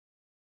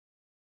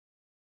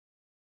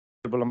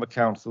on the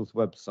council's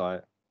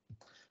website.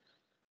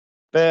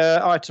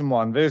 Item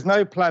 1, there is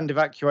no planned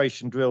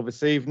evacuation drill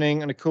this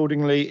evening, and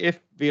accordingly, if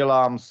the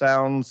alarm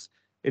sounds,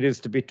 it is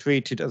to be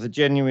treated as a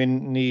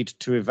genuine need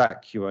to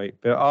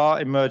evacuate. There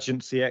are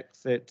emergency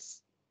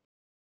exits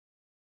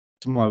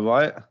to my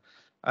right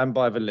and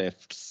by the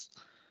lifts.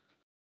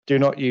 Do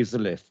not use the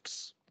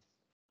lifts.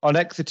 On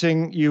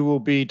exiting, you will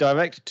be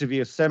directed to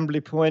the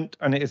assembly point,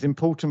 and it is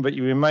important that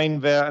you remain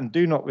there and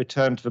do not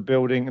return to the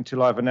building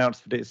until I've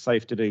announced that it is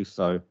safe to do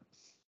so.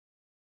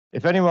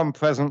 If anyone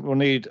present will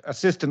need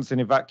assistance in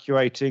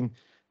evacuating,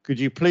 could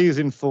you please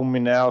inform me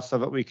now so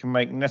that we can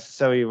make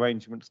necessary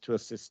arrangements to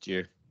assist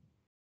you?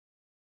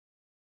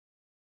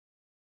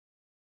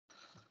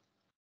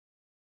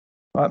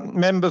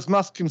 Members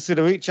must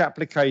consider each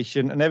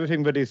application and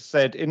everything that is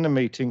said in the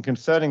meeting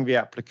concerning the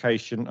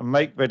application and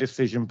make their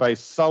decision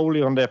based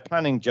solely on their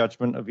planning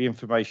judgment of the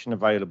information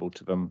available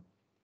to them.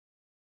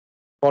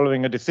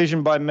 Following a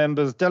decision by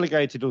members,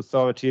 delegated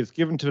authority is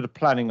given to the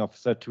planning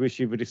officer to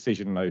issue the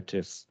decision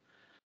notice.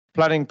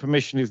 Planning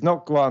permission is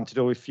not granted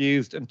or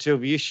refused until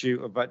the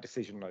issue of that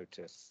decision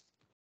notice.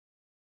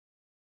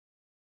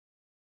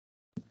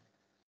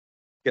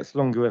 Gets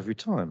longer every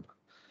time.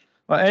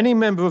 Any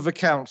member of the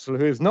council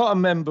who is not a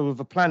member of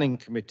the planning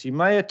committee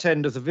may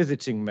attend as a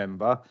visiting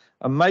member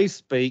and may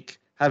speak,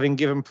 having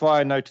given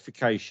prior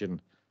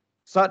notification.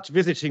 Such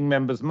visiting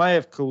members may,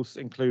 of course,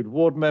 include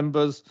ward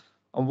members,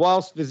 and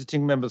whilst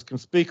visiting members can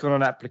speak on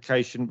an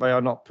application, they are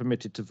not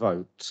permitted to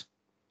vote.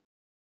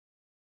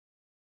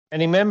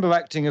 Any member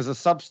acting as a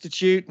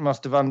substitute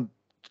must have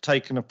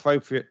undertaken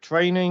appropriate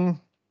training.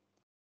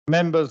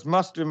 Members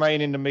must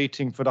remain in the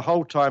meeting for the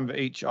whole time that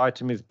each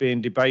item is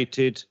being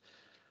debated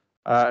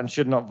and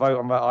should not vote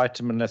on that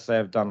item unless they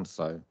have done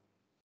so.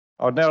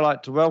 I would now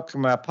like to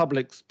welcome our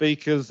public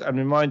speakers and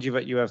remind you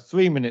that you have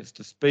 3 minutes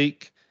to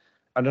speak,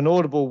 and an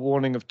audible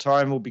warning of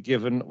time will be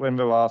given when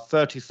there are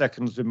 30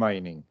 seconds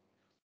remaining.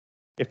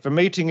 If the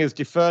meeting is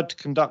deferred to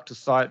conduct a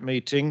site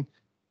meeting,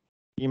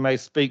 you may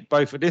speak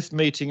both at this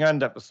meeting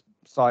and at the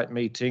site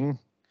meeting,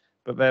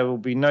 but there will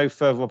be no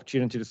further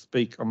opportunity to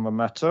speak on the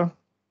matter,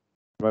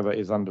 whether it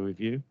is under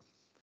review.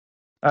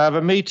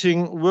 The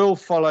meeting will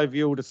follow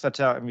the order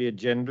set out in the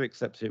agenda,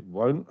 except it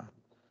won't.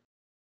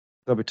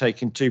 They'll be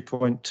taking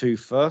 2.2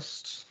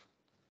 first.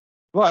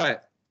 Right.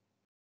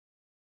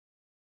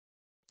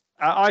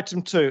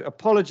 Item 2,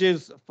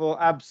 apologies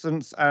for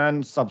absence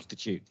and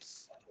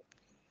substitutes.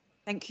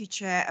 Thank you,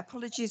 Chair.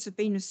 Apologies have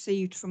been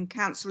received from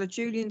Councillor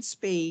Julian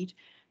Speed,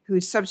 who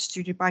is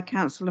substituted by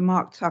Councillor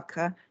Mark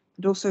Tucker,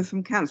 and also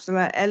from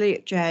Councillor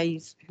Elliot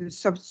Jays, who is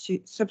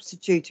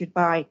substituted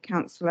by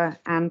Councillor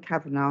Anne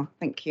Kavanagh.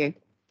 Thank you.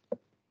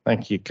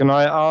 Thank you. Can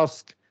I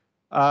ask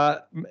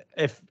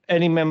if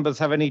any members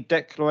have any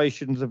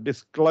declarations of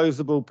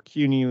disclosable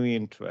pecuniary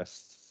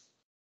interests?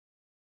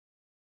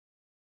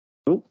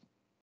 Ooh.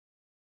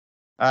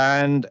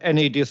 And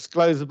any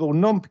disclosable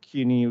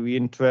non-pecuniary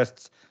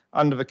interests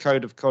under the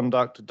Code of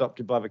Conduct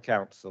adopted by the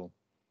Council?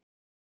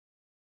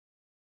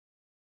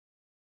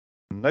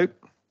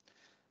 Nope.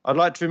 I'd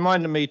like to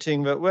remind the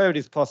meeting that where it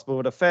is possible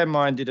that a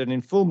fair-minded and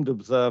informed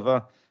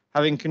observer,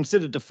 having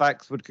considered the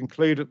facts, would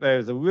conclude that there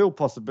is a real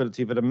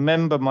possibility that a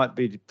member might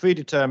be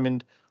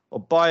predetermined or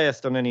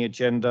biased on any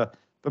agenda,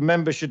 the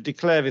member should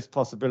declare this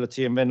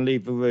possibility and then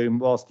leave the room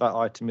whilst that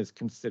item is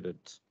considered.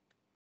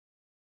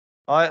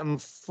 Item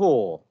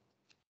 4,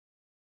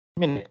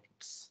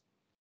 minutes.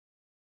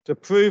 To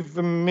approve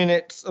the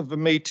minutes of the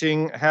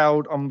meeting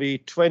held on the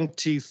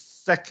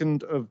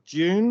 22nd of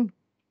June.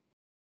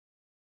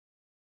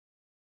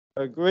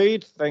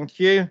 Agreed, thank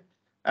you.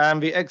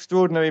 And the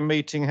extraordinary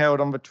meeting held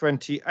on the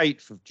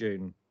 28th of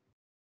June.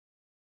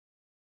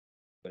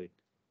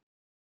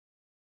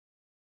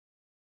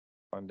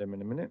 Find them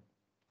in a minute.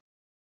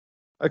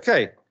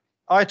 Okay,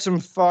 item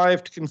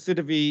 5, to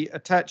consider the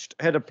attached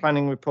header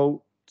planning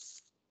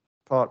reports,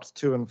 parts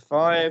 2 and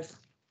 5.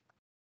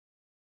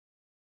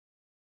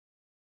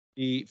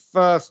 The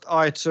first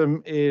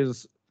item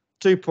is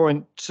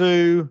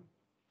 2.2,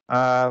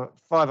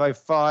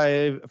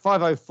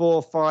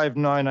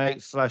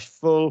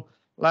 504-598/full,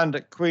 land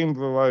at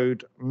Queenborough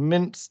Road,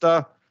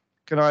 Minster.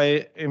 Can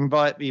I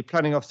invite the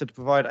planning officer to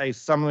provide a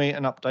summary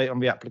and update on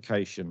the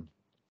application?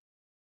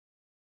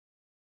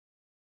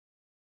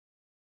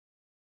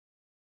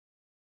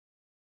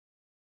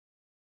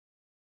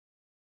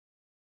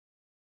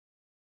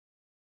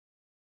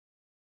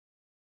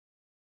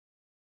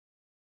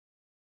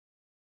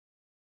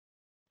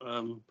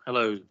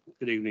 Hello,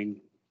 good evening,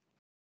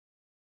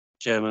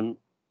 Chairman,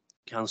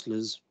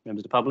 councillors,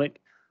 members of the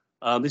public.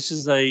 This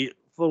is a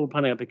full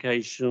planning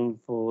application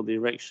for the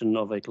erection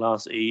of a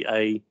Class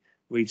EA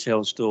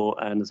retail store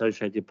and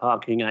associated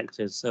parking,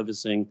 access,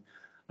 servicing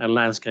and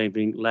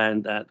landscaping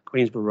land at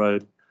Queensborough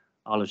Road,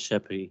 Isle of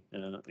Sheppey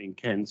in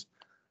Kent.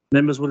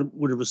 Members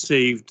would have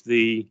received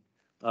the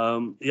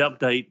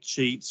update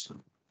sheets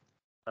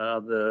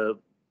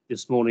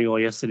this morning or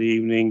yesterday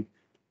evening,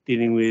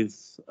 dealing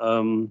with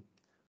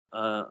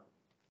a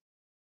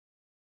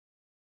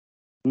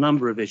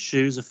number of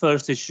issues. The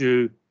first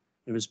issue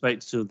in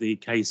respect of the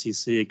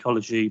KCC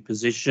ecology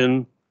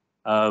position,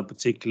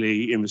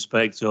 particularly in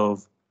respect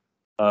of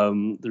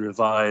the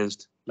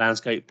revised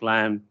landscape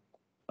plan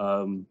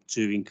to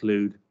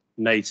include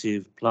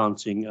native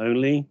planting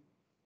only.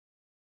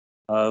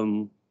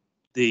 And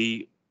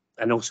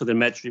also the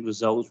metric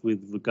results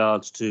with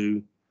regards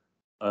to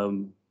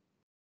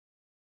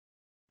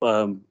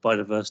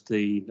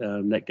biodiversity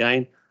net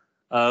gain.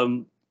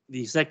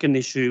 The second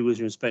issue was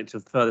in respect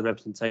of further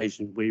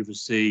representation we've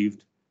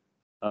received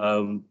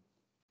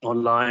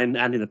online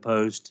and in the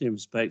post in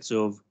respect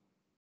of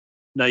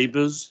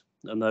neighbours,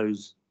 and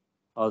those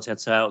are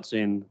set out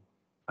in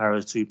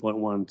paras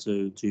 2.1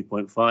 to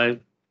 2.5.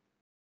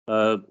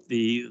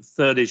 The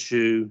third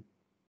issue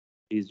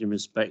is in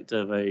respect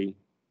of a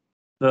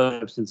further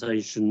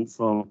representation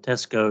from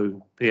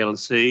Tesco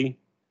PLC,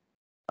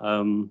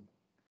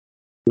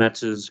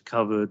 matters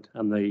covered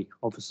and the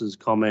officer's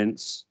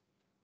comments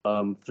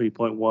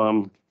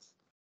 3.1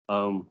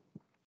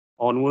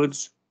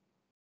 onwards.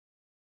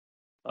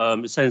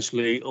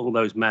 Essentially, all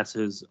those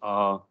matters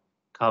are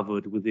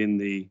covered within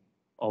the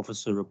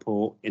officer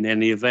report in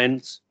any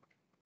event.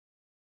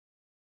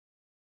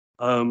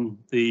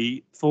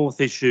 The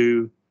fourth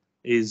issue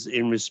is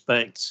in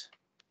respect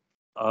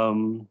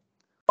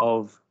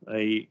of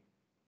a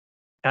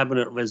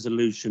cabinet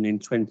resolution in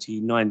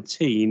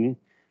 2019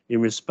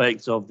 in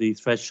respect of the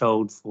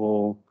threshold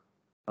for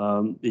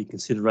the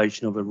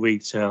consideration of a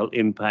retail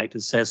impact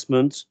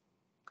assessment,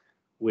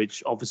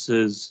 which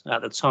officers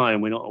at the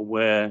time were not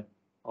aware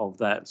of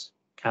that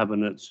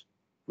cabinet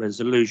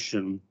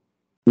resolution.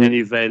 In any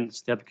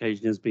event, the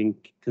application has been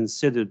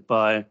considered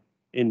by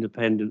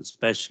independent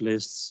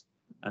specialists,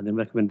 and the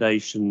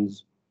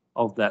recommendations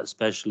of that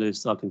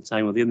specialist are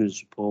contained within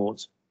this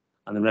report,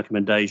 and the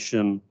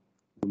recommendation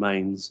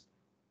remains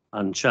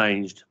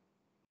unchanged.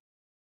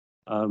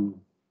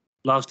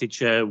 Lastly,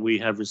 Chair, we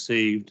have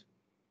received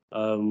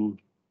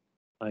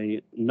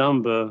a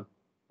number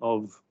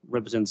of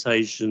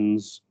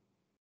representations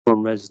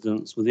from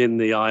residents within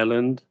the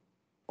island,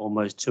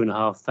 almost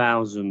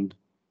 2,500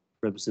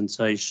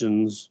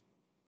 representations,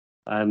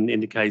 and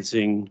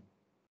indicating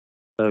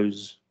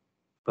those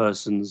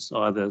persons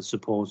either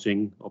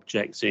supporting,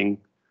 objecting,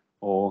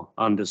 or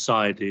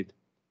undecided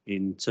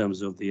in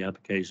terms of the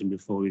application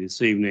before you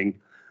this evening.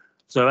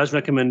 So as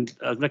recommended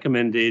at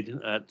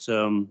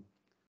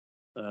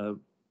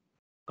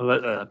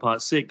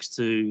part 6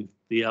 to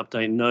the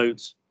update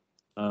note,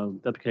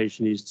 the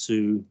application is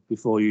to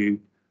before you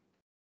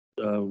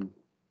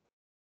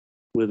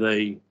with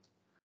a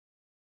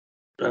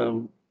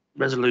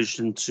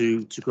resolution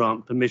to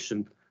grant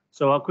permission.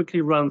 So I'll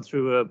quickly run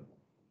through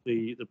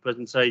the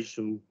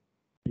presentation.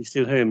 You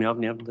still hear me? I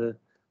haven't to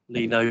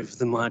lean over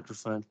the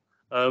microphone.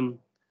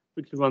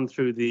 Quickly run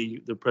through the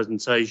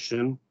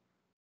presentation.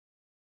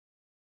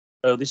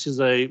 This is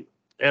a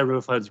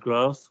aerial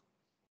photograph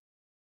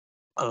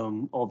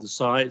of the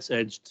site,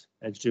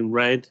 edged in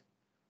red,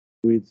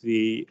 with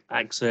the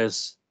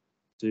access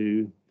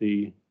to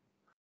the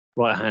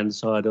right-hand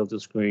side of the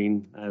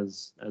screen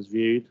as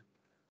viewed.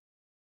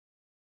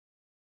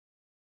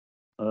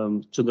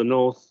 To the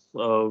north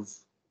of,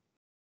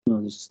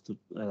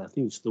 I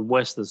think it's the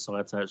west of the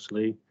site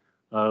actually.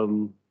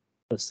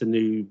 That's the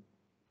new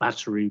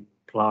battery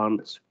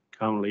plant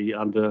currently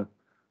under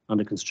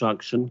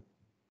construction.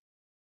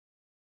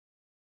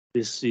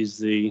 This is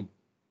the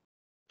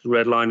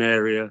red line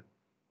area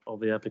of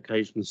the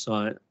application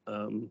site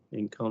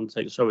in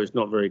context. So it's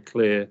not very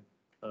clear,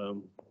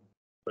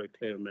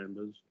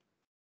 members.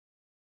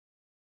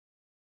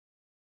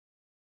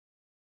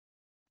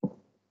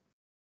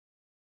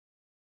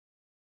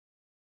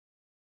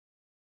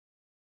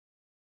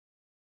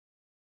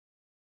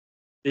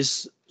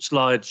 This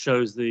slide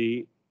shows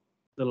the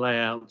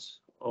layout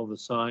of the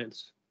site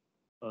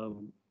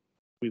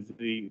with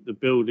the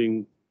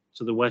building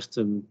to the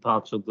western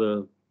part of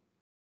the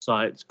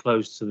site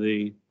close to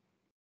the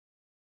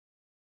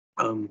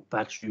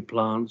battery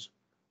plant,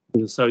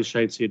 with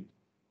associated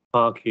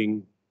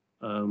parking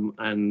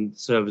and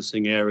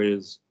servicing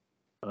areas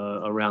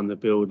around the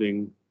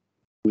building,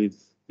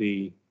 with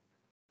the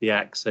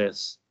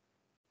access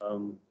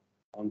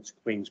onto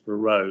Queensborough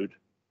Road,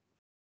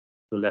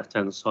 the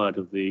left-hand side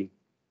of the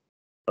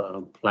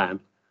plan.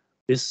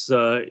 This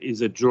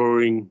is a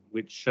drawing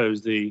which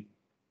shows the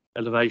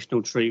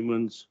elevational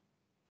treatment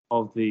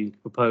of the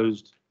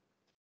proposed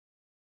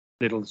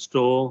little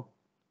store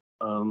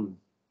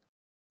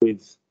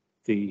with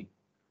the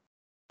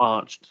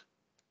arched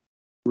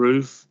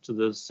roof to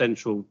the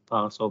central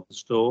part of the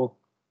store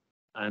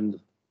and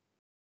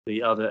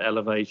the other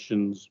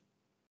elevations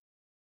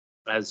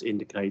as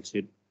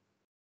indicated.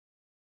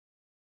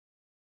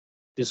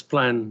 This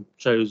plan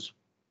shows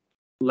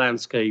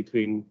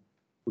landscaping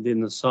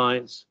within the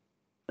sites,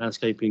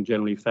 landscaping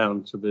generally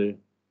found to the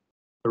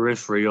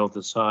periphery of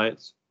the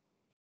sites.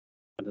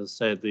 And as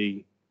I said,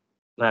 the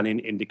planning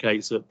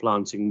indicates that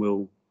planting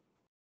will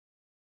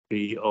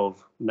be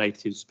of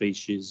native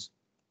species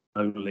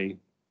only.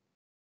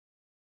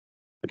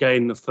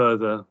 Again, a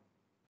further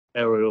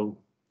aerial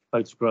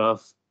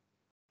photograph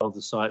of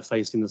the site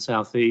facing the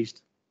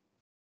southeast.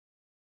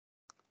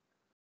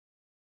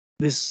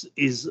 This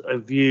is a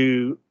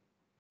view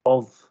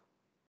of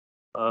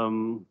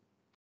the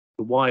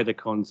wider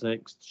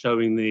context,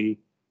 showing the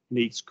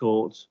Neats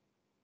Court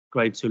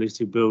Grade 2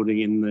 listed building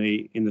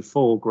in the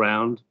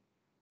foreground,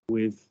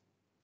 with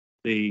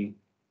the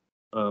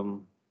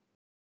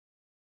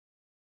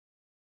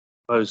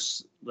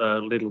post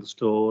little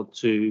store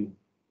to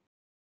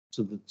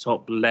the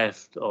top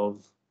left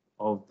of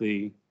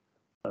the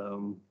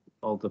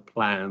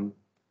plan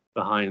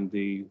behind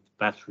the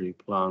battery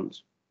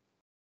plant.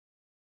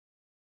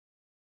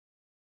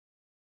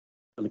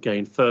 And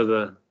again,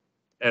 further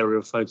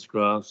aerial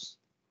photographs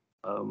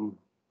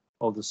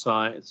of the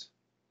site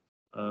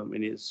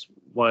in its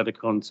wider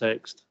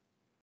context,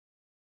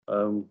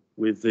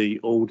 with the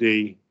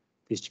Aldi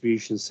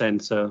distribution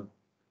centre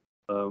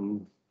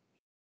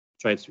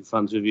straight in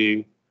front of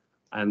you,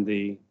 and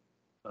the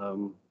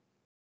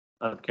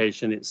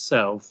application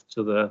itself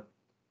to the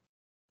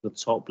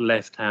top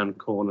left-hand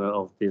corner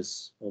of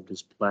this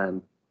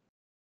plan.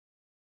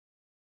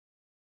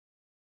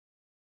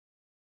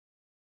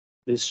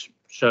 This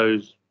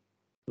shows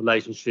the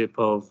relationship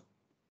of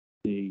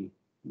the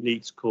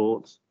Neats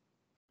Court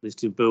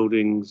listed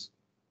buildings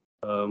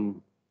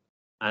and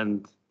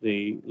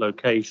the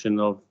location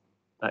of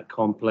that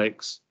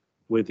complex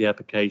with the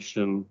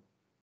application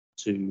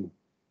to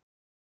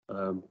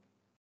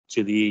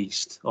the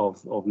east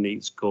of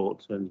Neats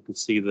Court, and you can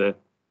see the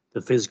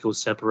physical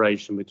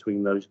separation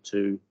between those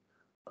two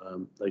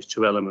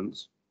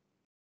elements.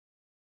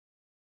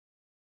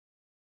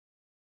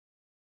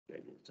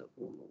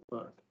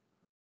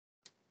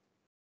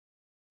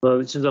 So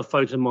this is a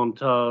photo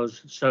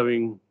montage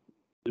showing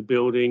the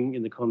building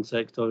in the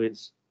context of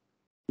its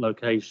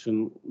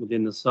location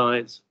within the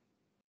site,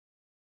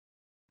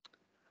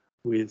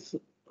 with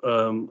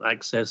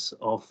access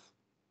off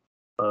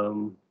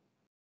the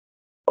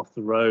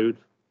road,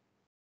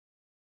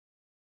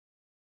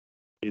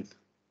 with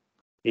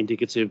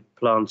indicative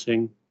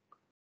planting.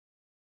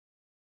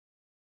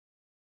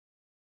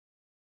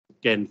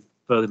 Again,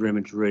 further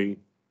imagery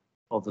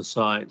of the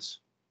site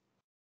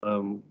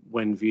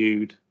when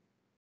viewed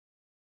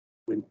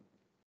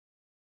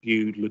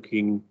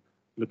looking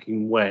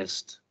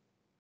west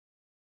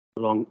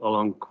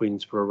along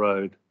Queensborough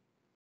Road.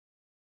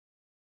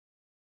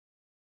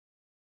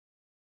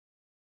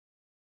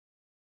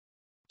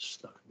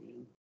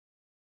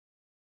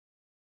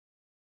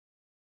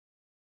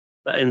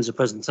 That ends the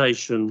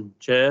presentation,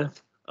 Chair.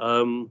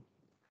 If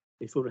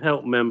it would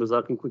help members,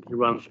 I can quickly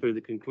run through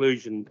the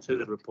conclusion to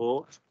the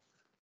report,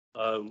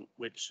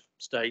 which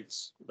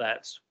states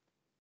that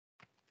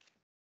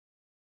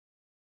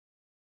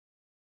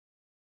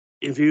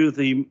in view of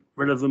the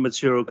relevant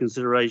material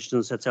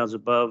considerations set out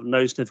above,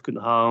 no significant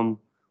harm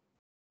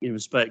in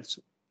respect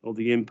of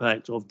the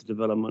impact of the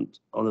development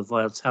on the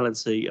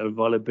vitality and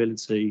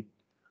viability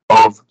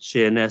of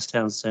Sheerness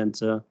Town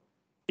Centre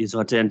is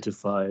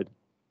identified.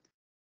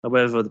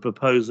 However, the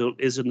proposal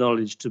is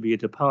acknowledged to be a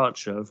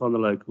departure from the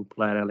local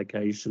plan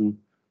allocation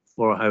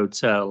for a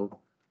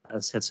hotel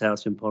as set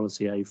out in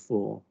policy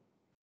A4.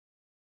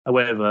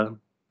 However,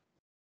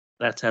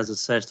 that as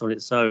assessed on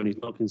its own is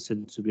not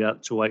considered to be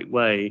up to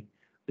outweigh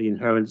the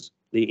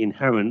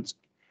inherent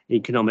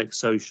economic,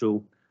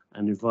 social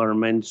and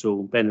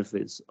environmental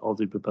benefits of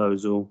the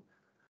proposal,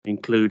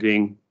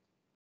 including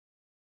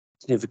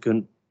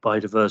significant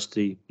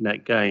biodiversity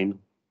net gain,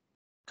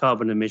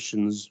 carbon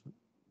emissions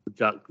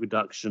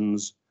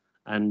reductions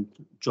and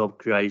job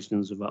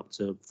creations of up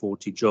to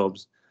 40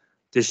 jobs.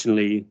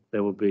 Additionally,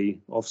 there will be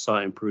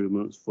off-site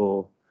improvements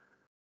for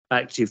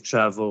active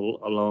travel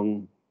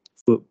along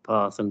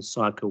footpath and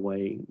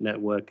cycleway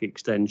network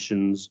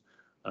extensions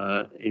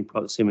in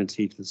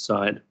proximity to the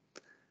site.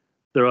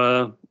 There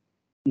are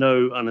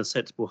no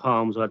unacceptable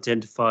harms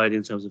identified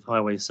in terms of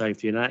highway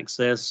safety and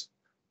access,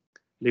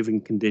 living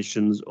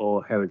conditions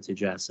or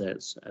heritage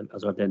assets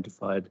as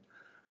identified.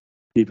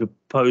 The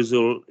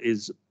proposal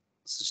is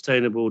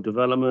sustainable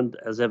development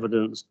as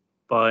evidenced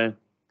by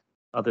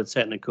other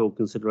technical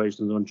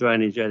considerations on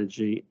drainage,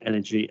 energy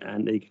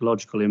and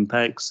ecological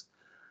impacts.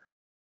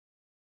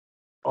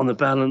 On the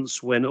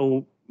balance, when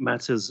all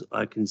matters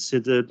are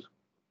considered,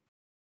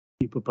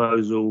 the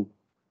proposal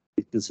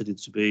is considered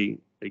to be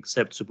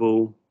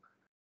acceptable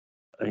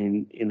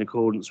in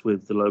accordance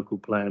with the local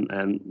plan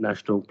and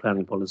national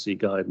planning policy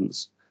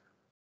guidance.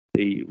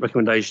 The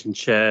recommendation,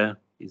 Chair,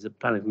 is that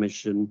planning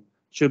permission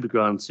should be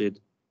granted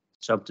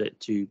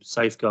subject to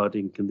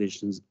safeguarding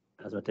conditions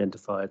as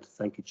identified.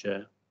 Thank you,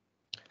 Chair.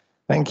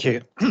 Thank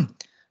you.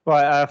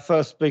 Right, our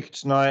first speaker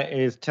tonight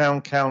is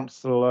Town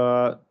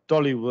Councillor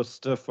Dolly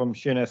Worcester from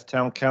Sheerness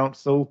Town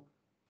Council.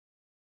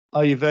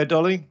 Are you there,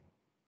 Dolly?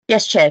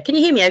 Yes, Chair. Can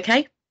you hear me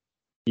okay?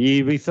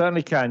 Yeah, we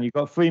certainly can. You've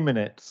got 3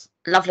 minutes.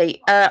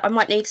 Lovely. I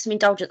might need some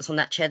indulgence on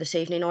that, Chair, this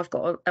evening. I've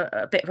got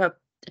a bit of a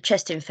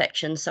chest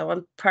infection, so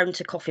I'm prone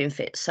to coughing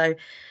fits. So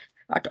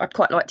I'd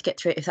quite like to get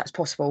through it if that's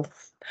possible.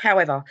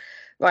 However,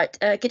 Right,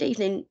 good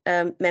evening,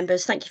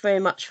 members. Thank you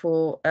very much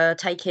for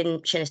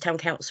taking Sheerness Town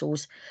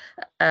Council's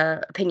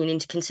opinion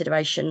into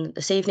consideration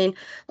this evening.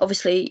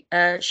 Obviously,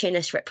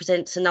 Sheerness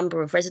represents a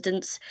number of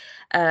residents.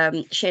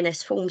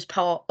 Sheerness forms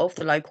part of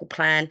the local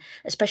plan,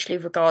 especially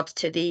with regards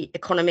to the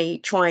economy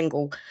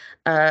triangle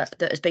that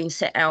has been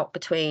set out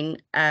between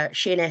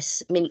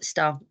Sheerness,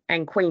 Minster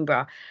and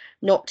Queenborough,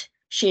 not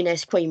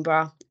Sheerness,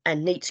 Queenborough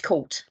and Neates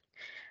Court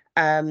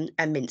and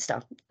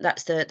Minster.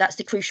 That's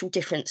the crucial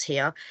difference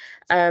here.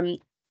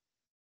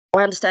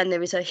 I understand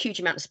there is a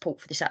huge amount of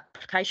support for this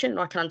application, and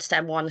I can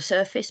understand why on the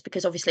surface,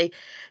 because obviously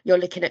you're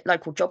looking at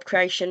local job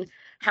creation.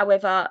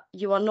 However,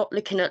 you are not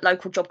looking at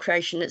local job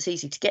creation that's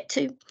easy to get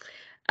to.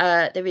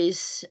 There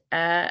is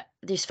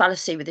this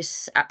fallacy with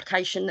this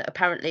application that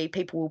apparently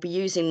people will be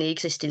using the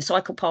existing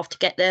cycle path to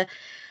get there.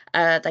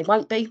 They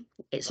won't be.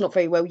 It's not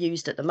very well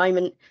used at the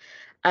moment.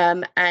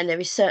 And there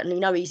is certainly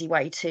no easy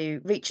way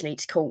to reach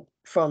Neates Court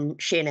from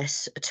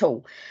Sheerness at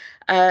all.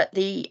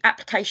 The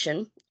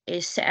application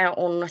is set out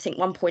on, I think,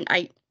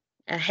 1.8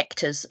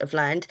 hectares of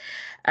land.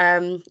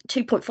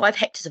 2.5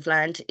 hectares of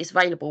land is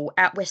available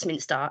at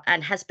Westminster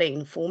and has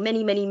been for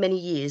many, many, many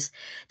years,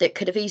 that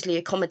could have easily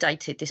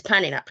accommodated this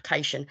planning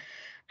application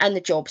and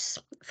the jobs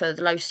for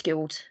the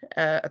low-skilled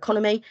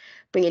economy,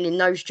 bringing in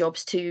those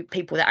jobs to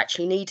people that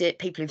actually need it,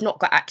 people who've not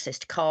got access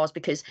to cars,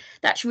 because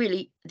that's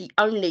really the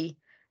only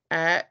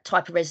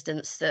type of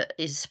residence that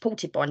is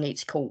supported by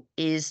Neates Court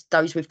is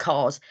those with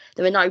cars.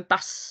 There are no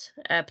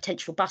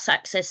potential bus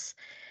access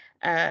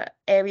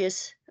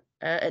areas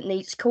at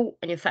Neates Court,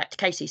 and in fact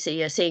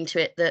KCC are seeing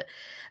to it that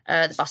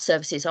the bus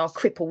services are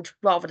crippled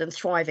rather than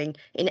thriving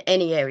in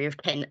any area of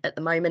Kent at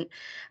the moment,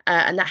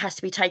 and that has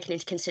to be taken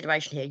into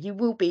consideration here. You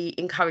will be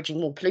encouraging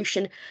more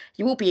pollution,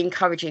 you will be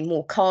encouraging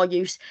more car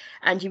use,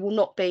 and you will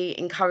not be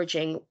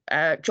encouraging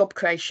job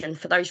creation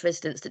for those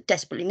residents that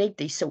desperately need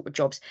these sort of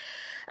jobs.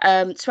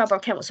 Swarborough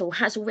Council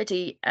has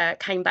already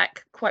came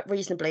back quite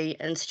reasonably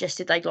and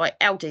suggested they'd like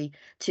Aldi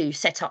to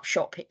set up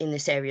shop in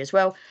this area as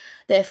well.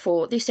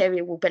 Therefore, this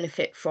area will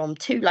benefit from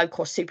 2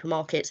 low-cost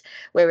supermarkets,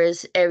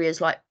 whereas areas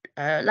like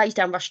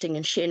Laysdown, Rushton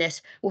and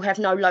Sheerness will have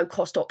no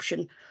low-cost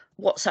option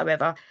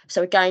whatsoever.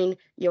 So again,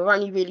 you're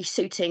only really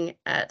suiting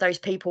those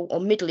people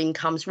on middle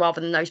incomes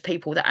rather than those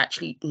people that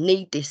actually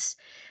need this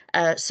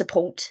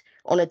support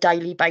on a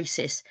daily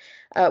basis.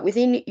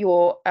 Within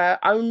your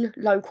own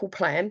local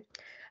plan,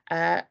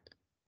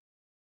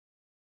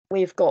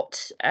 we've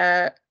got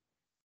a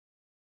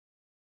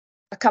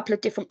couple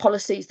of different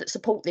policies that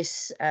support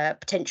this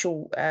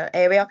potential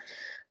area,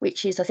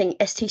 which is, I think,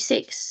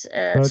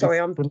 ST6. Sorry,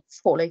 I'm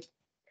poorly.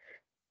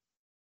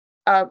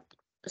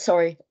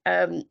 Sorry.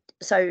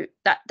 So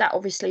that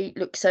obviously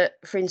looks at,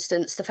 for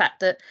instance, the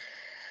fact that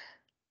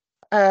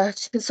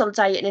to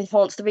consolidate and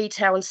enhance the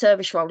retail and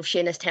service role of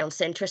Sheerness Town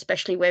Centre,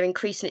 especially where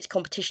increasing its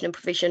competition and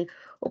provision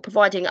or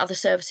providing other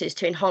services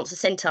to enhance the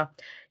centre.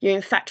 You're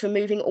in fact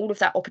removing all of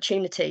that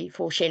opportunity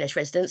for Sheerness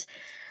residents,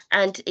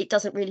 and it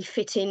doesn't really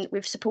fit in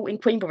with supporting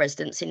Queenborough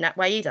residents in that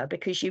way either,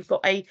 because you've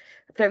got a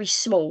very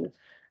small,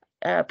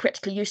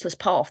 practically useless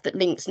path that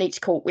links Neates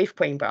Court with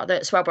Queenborough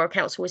that Swarborough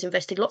Council has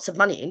invested lots of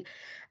money in,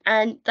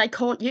 and they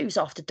can't use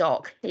after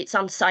dark. It's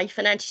unsafe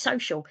and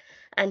antisocial,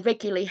 and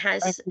regularly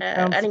has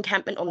an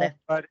encampment on there.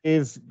 That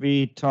is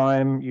the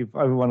time. You've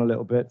overrun a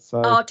little bit,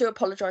 so. Oh, I do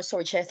apologise.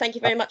 Sorry, Chair. Thank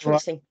you very much for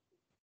listening.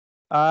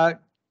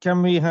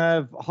 Can we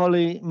have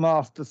Holly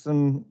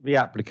Masterson, the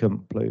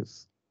applicant,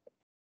 please?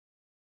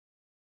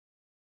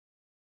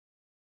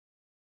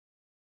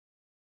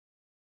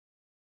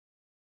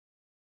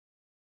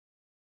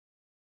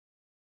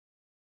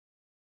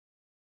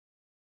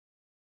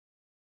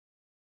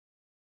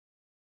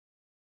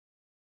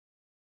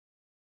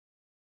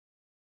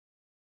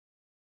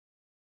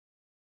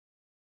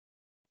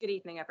 Good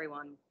evening,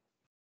 everyone.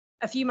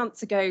 A few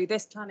months ago,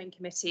 this planning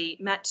committee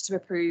met to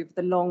approve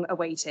the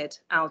long-awaited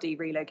Aldi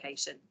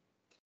relocation.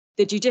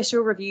 The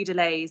judicial review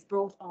delays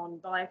brought on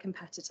by a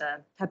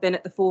competitor have been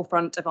at the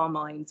forefront of our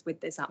minds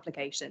with this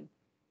application.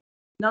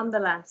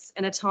 Nonetheless,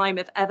 in a time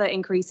of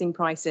ever-increasing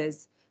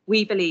prices,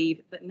 we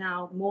believe that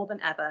now more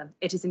than ever,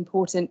 it is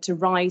important to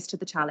rise to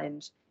the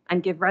challenge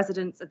and give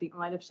residents of the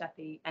Isle of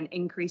Sheppey an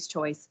increased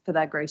choice for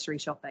their grocery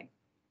shopping.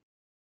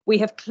 We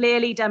have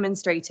clearly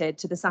demonstrated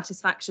to the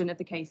satisfaction of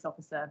the case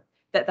officer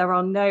that there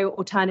are no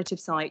alternative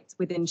sites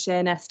within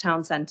Sheerness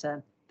Town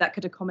Centre that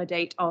could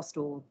accommodate our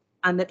store,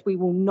 and that we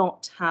will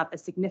not have a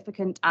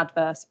significant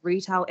adverse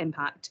retail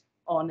impact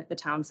on the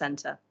town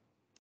centre.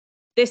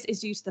 This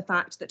is due to the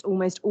fact that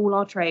almost all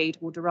our trade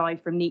will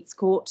derive from Neates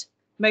Court,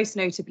 most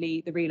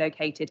notably the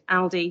relocated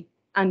Aldi,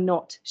 and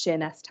not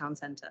Sheerness Town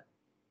Centre.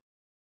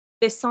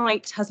 This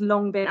site has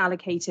long been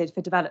allocated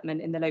for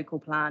development in the local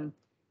plan.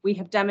 We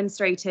have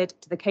demonstrated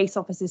to the case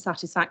officer's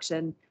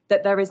satisfaction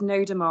that there is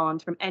no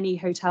demand from any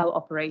hotel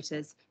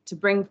operators to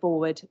bring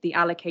forward the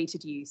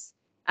allocated use,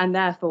 and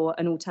therefore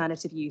an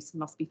alternative use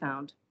must be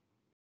found.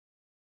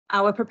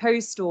 Our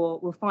proposed store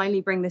will finally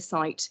bring this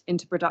site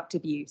into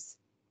productive use,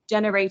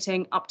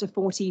 generating up to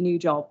 40 new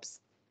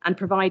jobs, and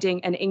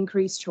providing an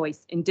increased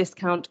choice in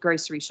discount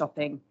grocery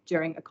shopping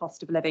during a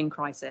cost of living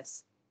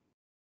crisis.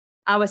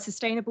 Our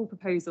sustainable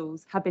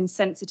proposals have been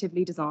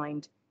sensitively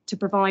designed to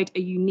provide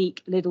a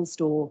unique Lidl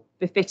store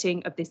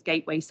befitting of this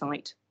gateway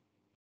site.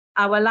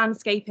 Our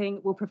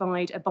landscaping will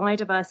provide a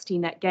biodiversity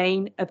net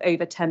gain of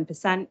over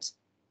 10%,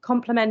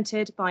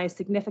 complemented by a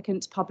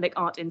significant public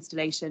art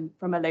installation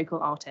from a local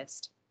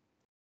artist.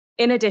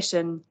 In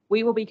addition,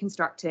 we will be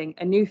constructing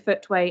a new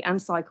footway and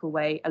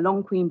cycleway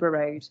along Queenborough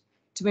Road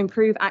to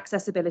improve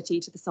accessibility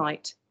to the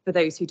site for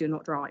those who do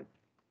not drive.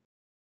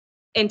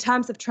 In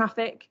terms of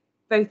traffic,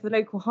 both the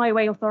local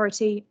highway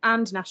authority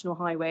and National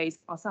Highways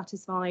are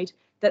satisfied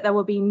that there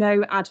will be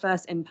no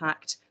adverse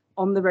impact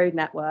on the road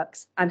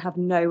networks and have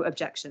no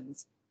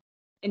objections.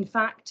 In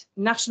fact,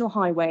 National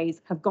Highways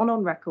have gone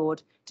on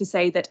record to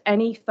say that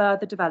any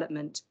further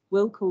development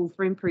will call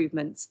for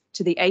improvements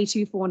to the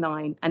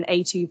A249 and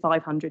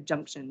A2500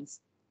 junctions.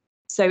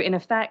 So in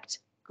effect,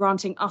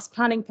 granting us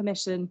planning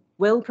permission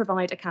will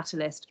provide a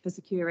catalyst for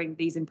securing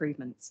these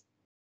improvements.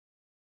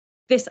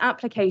 This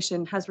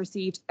application has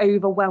received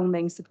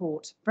overwhelming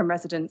support from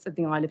residents of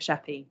the Isle of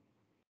Sheppey.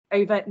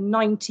 Over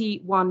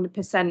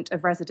 91%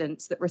 of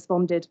residents that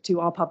responded to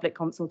our public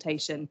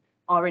consultation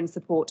are in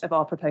support of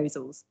our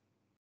proposals.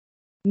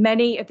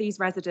 Many of these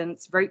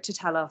residents wrote to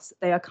tell us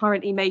they are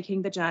currently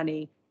making the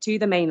journey to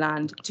the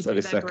mainland to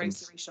do their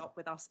grocery shop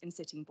with us in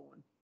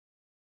Sittingbourne.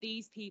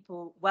 These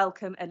people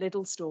welcome a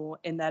Lidl store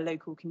in their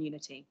local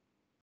community.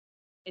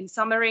 In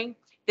summary,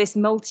 this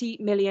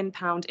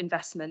multi-million-pound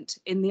investment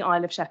in the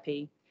Isle of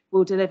Sheppey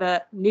will deliver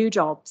new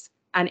jobs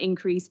and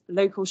increase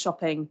local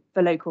shopping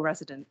for local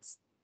residents.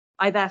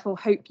 I therefore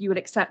hope you will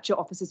accept your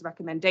officer's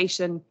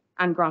recommendation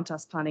and grant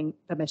us planning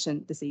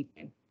permission this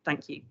evening.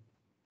 Thank you.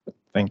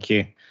 Thank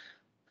you.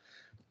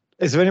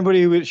 Is there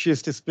anybody who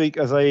wishes to speak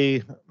as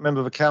a member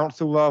of the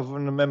council rather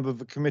than a member of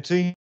the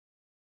committee?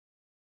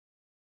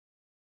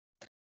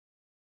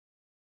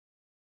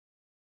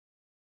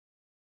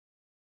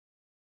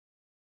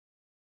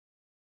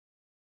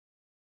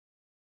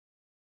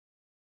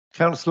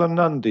 Councillor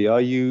Nundy,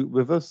 are you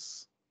with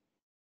us?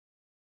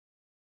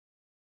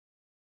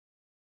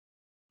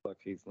 Like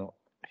he's not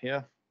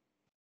here.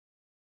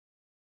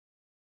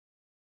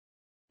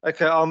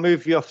 Okay, I'll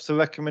move the officer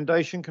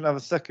recommendation. Can I have a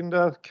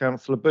seconder?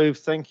 Councillor Booth,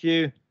 thank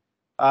you.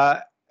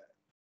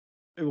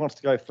 Who wants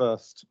to go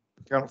first?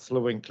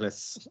 Councillor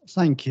Winklis.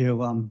 Thank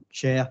you,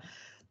 Chair.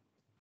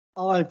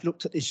 I've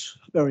looked at this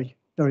very,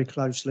 very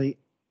closely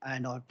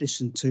and I've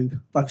listened to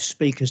both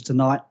speakers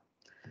tonight.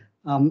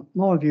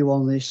 My view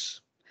on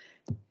this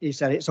is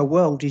that it's a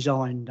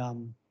well-designed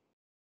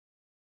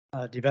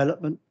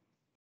development.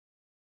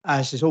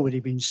 As has already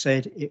been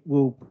said, it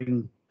will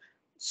bring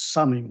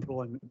some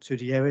employment to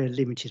the area,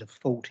 limited of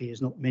 40.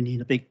 There's not many in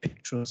the big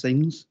picture of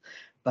things,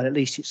 but at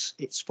least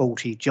it's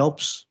 40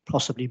 jobs,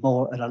 possibly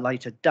more at a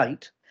later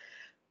date.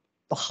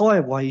 The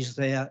highways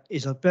there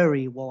is a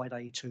very wide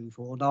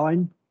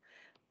A249.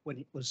 When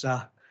it was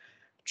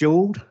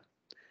dualled,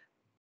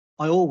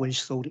 I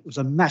always thought it was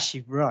a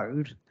massive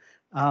road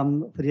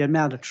for the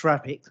amount of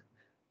traffic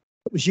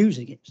that was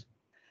using it.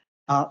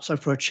 So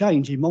for a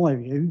change, in my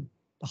view,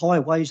 the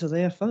highways are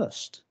there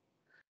first,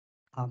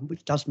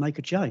 which does make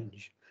a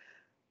change.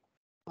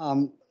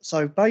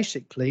 So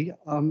basically,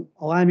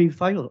 I am in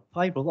favour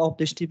of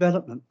this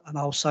development, and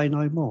I'll say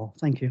no more.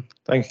 Thank you.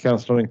 Thank you,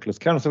 Councillor Winklis.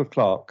 Councillor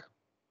Clark.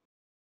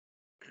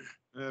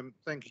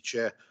 Thank you,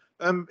 Chair.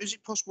 Is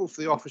it possible for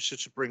the officer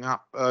to bring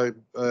up a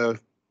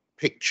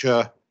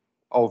picture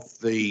of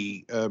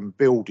the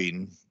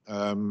building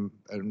and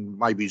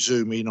maybe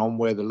zoom in on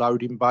where the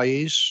loading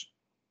bay is?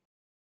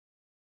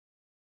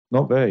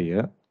 Not there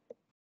yet.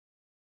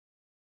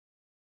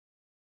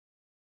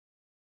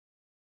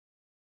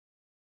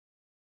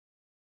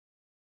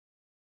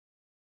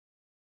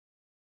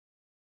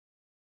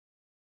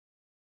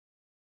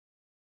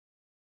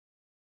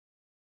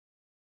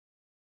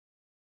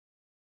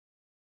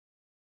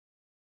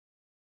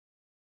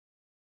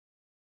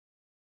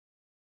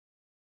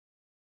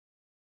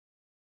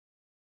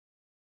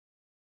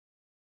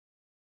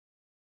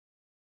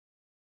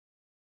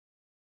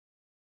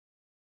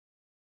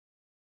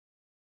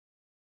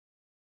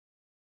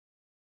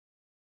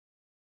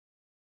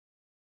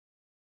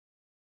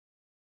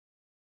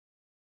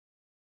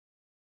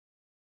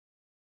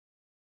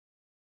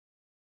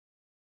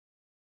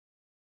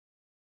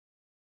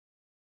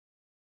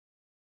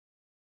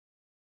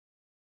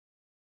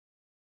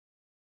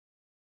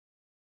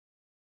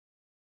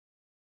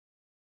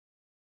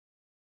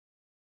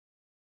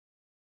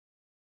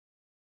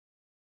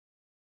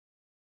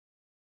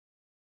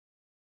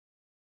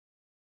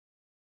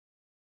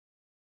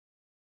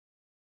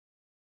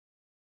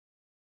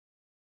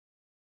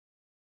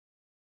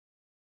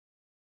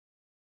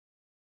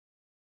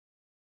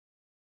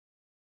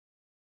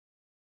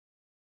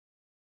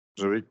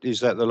 So is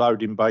that the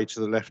loading bay to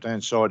the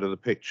left-hand side of the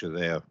picture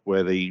there,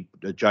 where the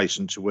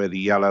adjacent to where the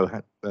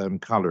yellow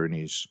colouring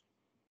is?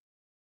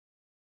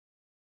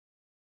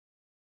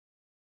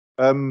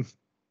 Yeah,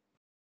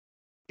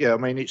 I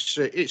mean it's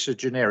a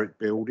generic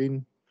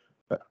building.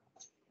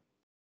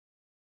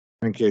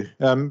 Thank you.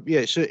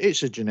 Yeah,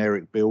 it's a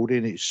generic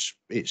building.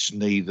 It's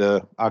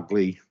neither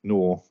ugly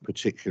nor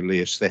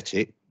particularly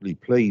aesthetically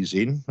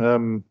pleasing,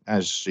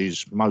 as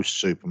is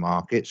most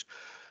supermarkets.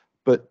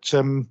 But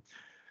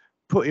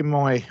putting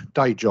my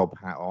day job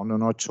hat on,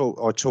 and I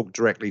talk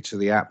directly to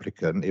the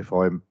applicant, if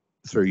I'm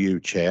through you,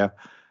 Chair.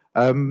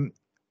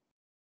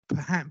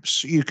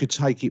 Perhaps you could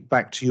take it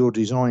back to your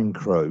design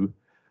crew.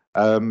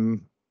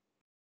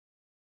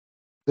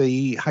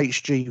 The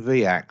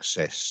HGV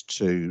access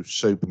to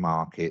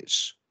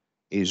supermarkets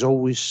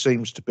always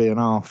seems to be an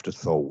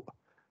afterthought,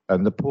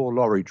 and the poor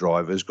lorry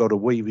driver's got to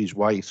weave his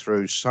way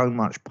through so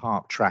much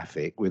parked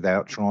traffic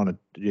without trying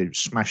to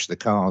smash the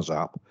cars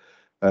up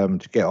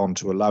to get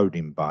onto a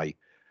loading bay.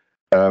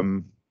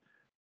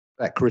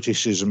 That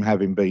criticism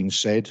having been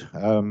said,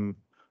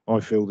 I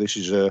feel this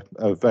is a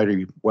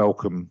very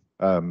welcome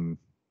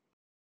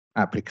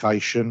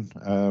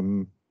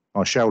application.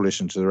 I shall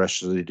listen to the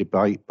rest of the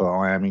debate, but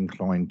I am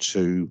inclined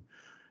to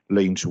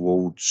lean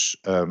towards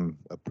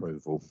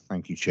approval.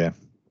 Thank you, Chair.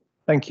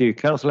 Thank you.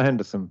 Councillor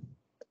Henderson.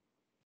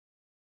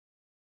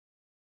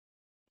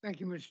 Thank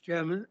you, Mr.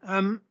 Chairman.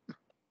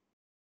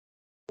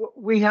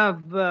 We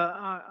have,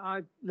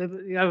 I live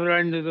at the other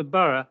end of the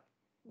borough.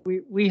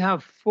 We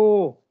have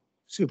 4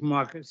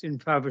 supermarkets in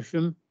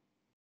Faversham,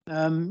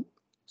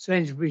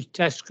 Sainsbury's,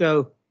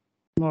 Tesco,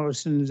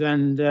 Morrison's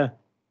and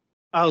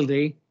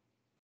Aldi.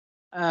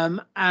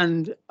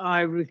 And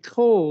I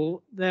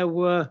recall there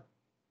were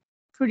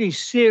pretty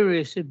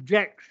serious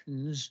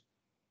objections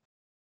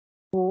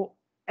for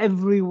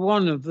every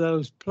one of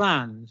those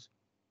plans.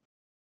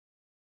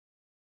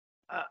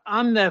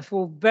 I'm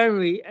therefore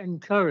very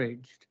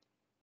encouraged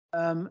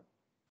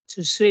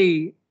to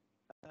see,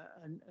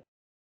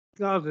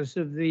 regardless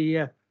of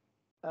the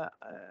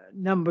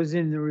numbers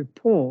in the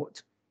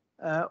report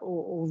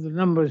or the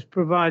numbers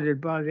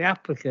provided by the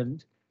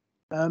applicant,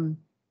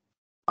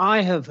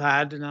 I have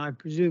had, and I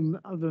presume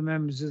other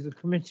members of the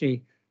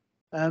committee,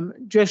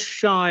 just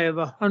shy of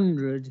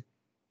 100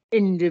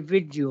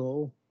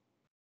 individual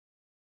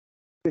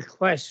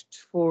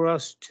requests for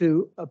us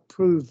to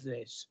approve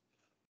this.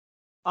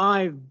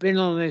 I've been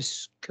on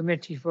this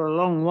committee for a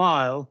long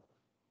while.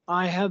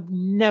 I have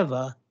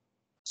never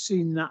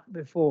seen that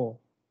before.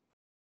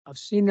 I've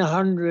seen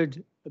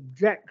 100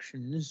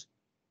 objections.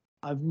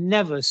 I've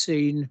never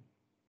seen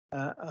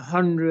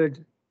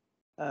 100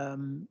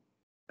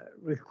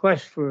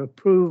 requests for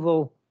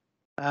approval,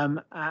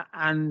 and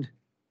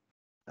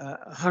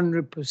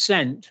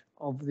 100%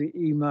 of the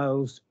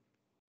emails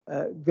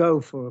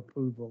go for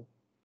approval.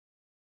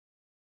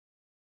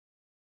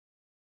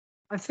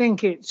 I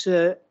think it's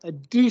a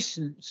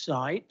decent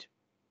site,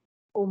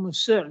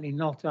 almost certainly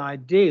not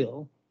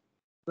ideal,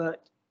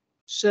 but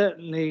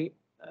certainly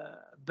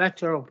a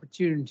better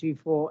opportunity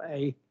for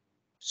a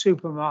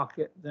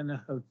supermarket than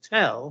a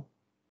hotel.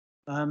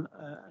 And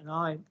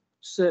I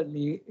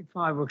certainly, if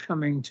I were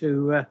coming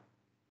to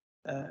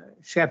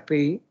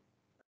Sheppey,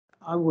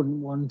 I wouldn't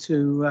want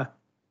to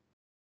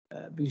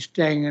be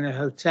staying in a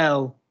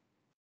hotel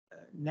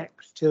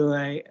next to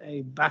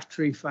a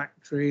battery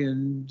factory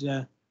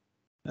and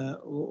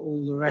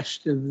all the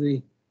rest of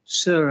the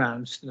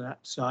surrounds to that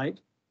site.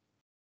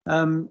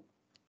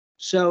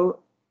 So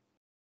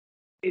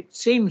it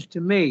seems to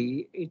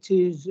me it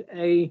is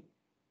a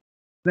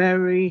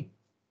very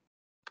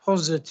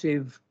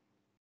positive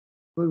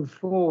move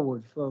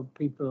forward for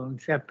people on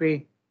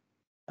Sheppey,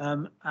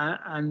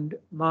 and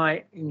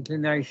my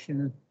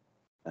inclination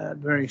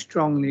very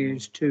strongly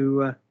is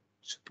to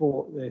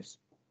support this.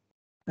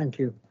 Thank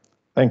you.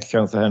 Thank you,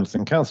 Councillor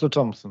Henderson. Councillor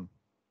Thompson.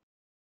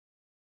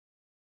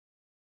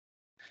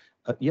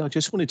 Yeah, I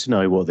just wanted to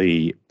know what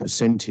the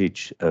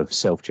percentage of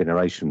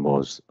self-generation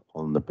was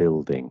on the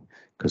building,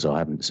 because I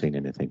haven't seen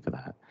anything for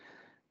that.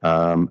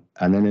 And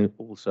then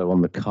also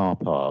on the car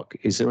park,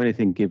 is there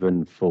anything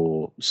given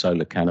for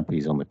solar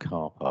canopies on the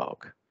car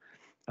park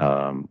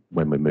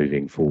when we're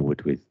moving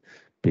forward with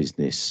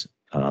business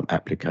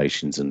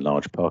applications and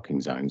large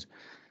parking zones?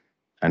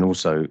 And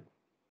also,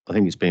 I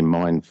think it's being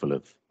mindful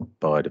of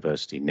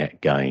biodiversity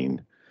net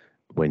gain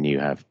when you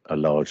have a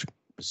large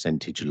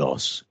percentage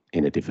loss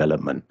in a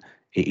development.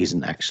 It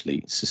isn't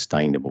actually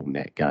sustainable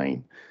net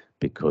gain,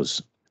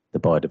 because the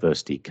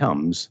biodiversity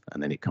comes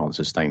and then it can't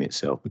sustain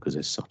itself because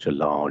there's such a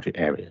large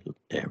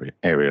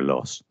area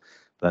loss.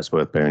 That's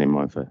worth bearing in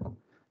mind for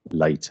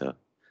later.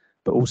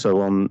 But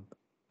also on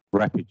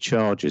rapid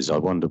charges, I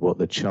wonder what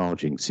the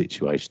charging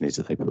situation is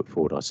that they put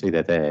forward. I see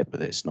they're there,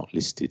 but it's not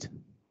listed.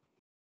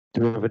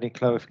 Do we have any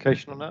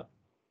clarification on that?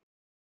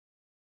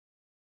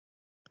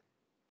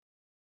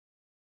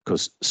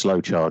 Because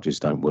slow charges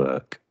don't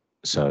work.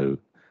 So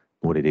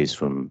what it is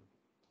from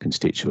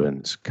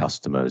constituents,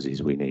 customers,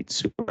 is we need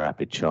super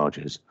rapid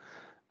chargers.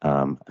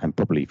 And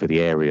probably for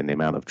the area and the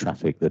amount of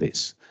traffic that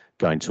it's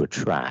going to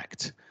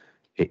attract,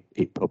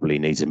 it probably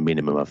needs a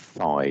minimum of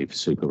 5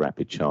 super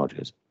rapid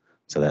chargers.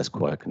 So that's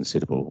quite a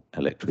considerable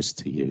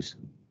electricity use.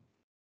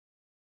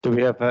 Do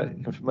we have that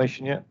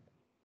information yet?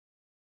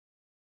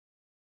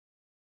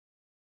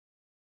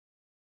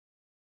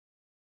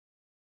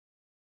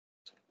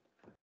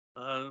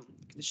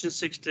 Condition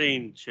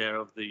 16, Chair,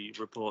 of the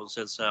report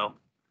sets out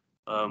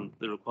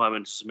the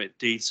requirement to submit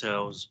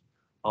details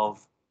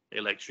of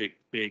electric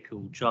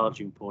vehicle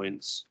charging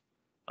points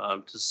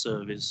to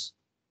service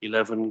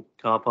 11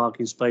 car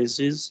parking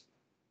spaces.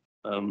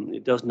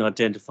 It doesn't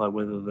identify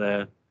whether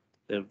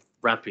they're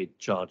rapid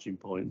charging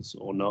points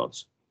or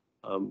not,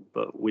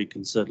 but we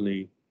can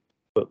certainly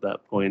put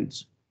that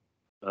point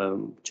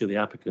to the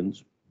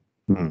applicant.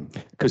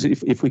 Because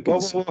if we can,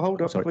 Well,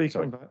 hold up Sorry, before you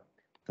sorry. come back.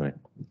 Sorry.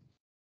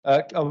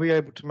 Are we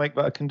able to make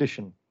that a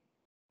condition?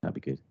 that'd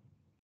be good.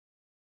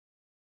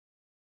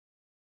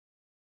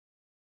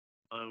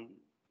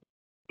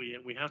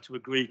 We have to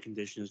agree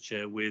conditions,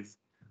 Chair, with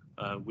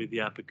the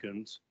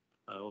applicant.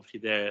 Obviously,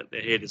 they're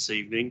here this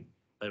evening.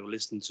 They will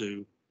listen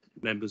to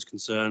members'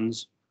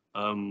 concerns.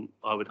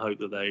 I would hope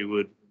that they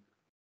would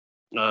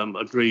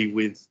agree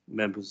with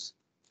members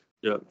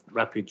that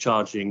rapid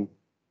charging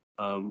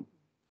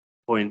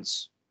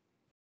points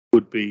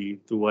would be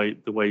the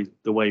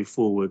way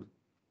forward.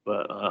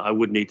 But I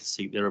would need to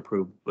seek their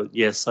approval. But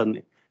yes,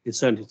 it's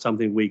certainly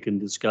something we can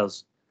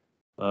discuss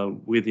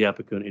with the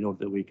applicant in order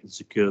that we can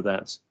secure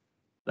that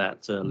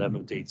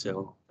level of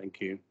detail. Thank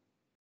you.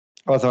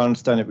 As I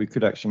understand it, we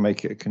could actually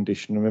make it a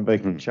condition and they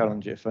can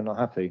challenge it if they're not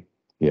happy.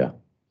 Yeah.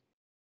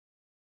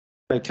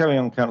 Okay, carry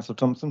on, Councillor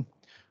Thompson.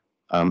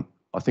 I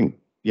think,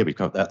 yeah,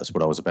 because that's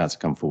what I was about to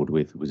come forward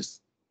with,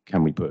 was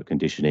can we put a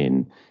condition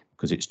in,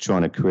 because it's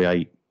trying to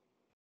create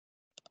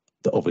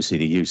obviously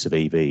the use of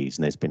EVs,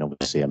 and there's been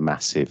obviously a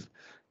massive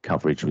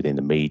coverage within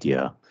the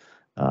media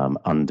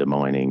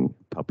undermining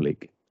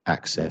public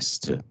access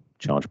to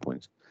charge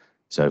points.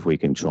 So if we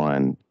can try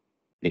and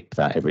nip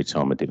that every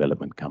time a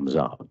development comes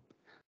up,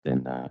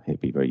 then it'd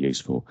be very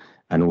useful.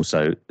 And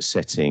also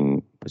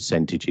setting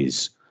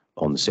percentages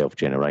on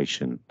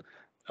self-generation.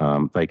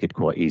 They could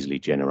quite easily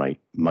generate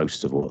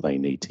most of what they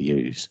need to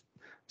use.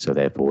 So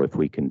therefore, if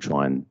we can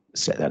try and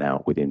set that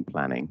out within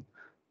planning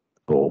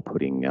or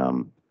putting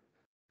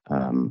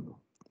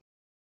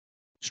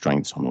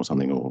strengths on or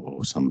something,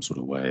 or some sort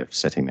of way of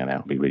setting that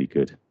out would be really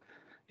good,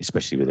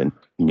 especially with a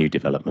new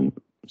development.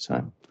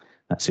 So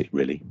that's it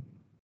really.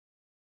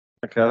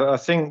 Okay, I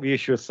think the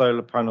issue of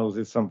solar panels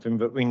is something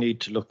that we need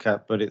to look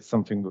at, but it's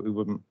something that we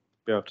wouldn't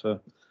be able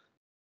to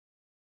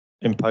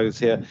impose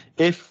here.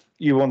 If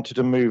you wanted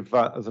to move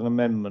that as an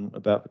amendment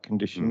about the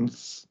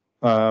conditions,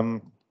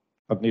 I'd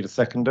need a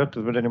seconder.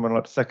 Would anyone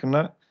like to second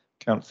that?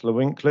 Councillor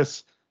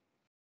Winklis.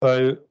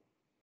 So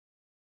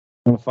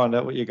I'll find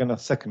out what you're going to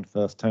second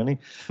first, Tony.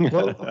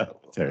 Well,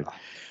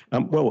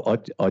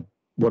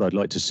 what I'd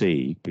like to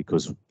see,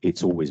 because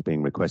it's always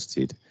being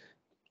requested,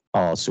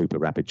 are super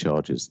rapid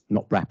chargers,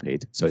 not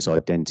rapid. So it's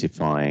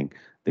identifying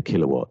the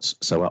kilowatts.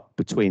 So up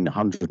between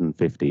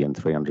 150 and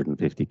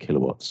 350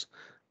 kilowatts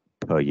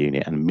per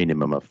unit, and a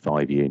minimum of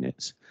 5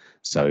 units.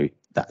 So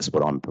that's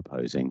what I'm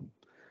proposing.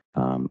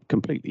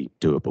 Completely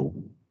doable.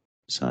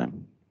 So.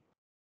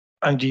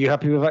 And are you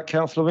happy with that,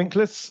 Councillor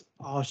Winklis?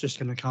 I was just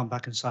going to come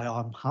back and say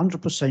I'm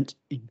 100%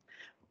 in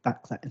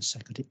back that and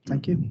second it.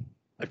 Thank you.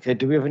 Okay,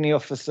 do we have any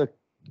officer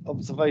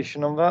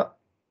observation on that?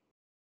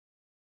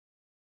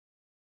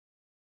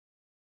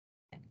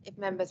 If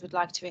members would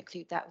like to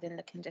include that within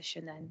the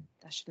condition, then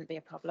that shouldn't be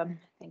a problem.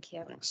 Thank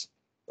you. Thanks.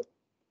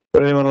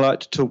 Would anyone like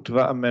to talk to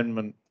that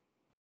amendment?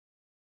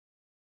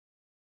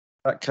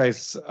 In that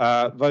case,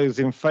 those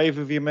in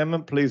favour of the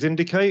amendment, please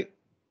indicate.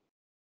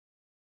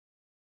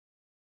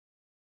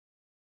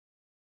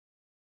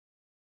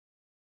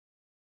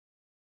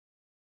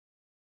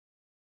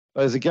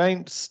 Those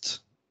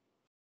against?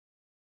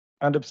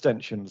 And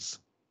abstentions?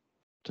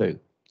 2.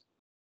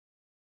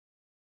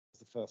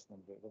 The first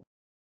number.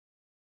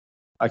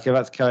 Okay,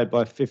 that's carried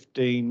by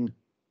 15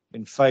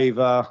 in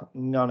favour,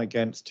 none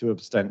against, 2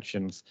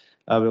 abstentions.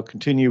 We'll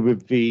continue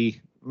with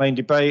the main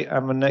debate,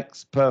 and the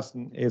next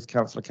person is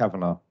Councillor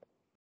Kavanagh.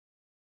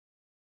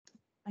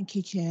 Thank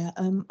you, Chair.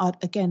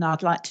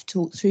 I'd like to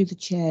talk through the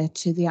chair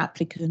to the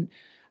applicant.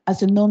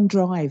 As a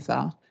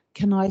non-driver,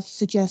 can I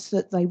suggest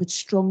that they would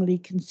strongly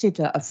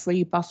consider a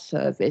free bus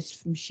service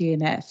from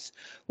Sheerness?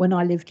 When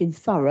I lived in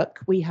Thurrock,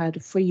 we had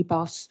a free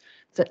bus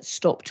that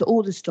stopped at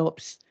all the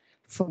stops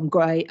from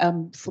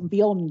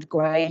beyond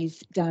Grays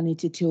down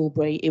into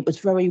Tilbury. It was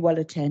very well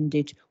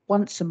attended.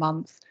 Once a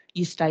month,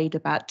 you stayed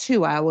about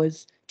 2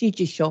 hours, did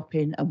your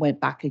shopping and went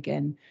back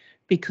again.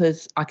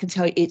 Because I can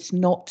tell you it's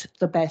not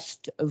the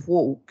best of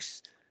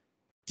walks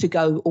to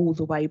go all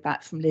the way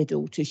back from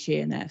Liddell to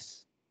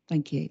Sheerness.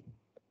 Thank you.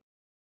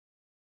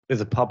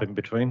 There's a pub in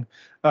between.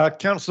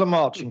 Councillor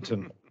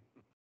Marchington.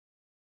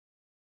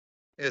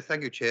 Yeah,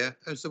 thank you, Chair.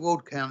 As the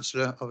ward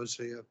councillor,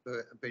 obviously,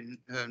 I've been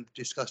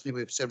discussing it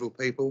with several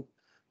people.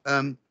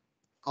 I'm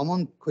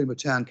on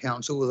Queenborough Town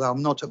Council, although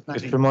I'm not a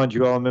planning. Just remind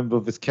you, I'm a member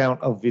of this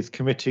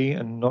committee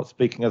and not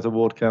speaking as a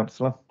ward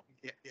councillor.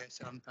 Yes,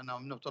 and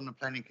I'm not on the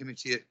planning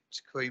committee at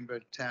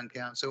Queenborough Town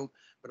Council,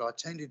 but I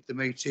attended the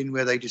meeting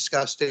where they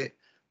discussed it.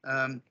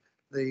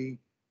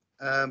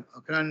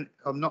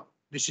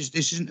 This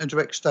isn't a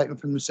direct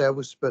statement from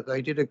themselves, but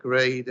they did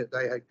agree that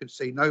they could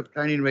see no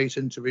planning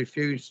reason to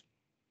refuse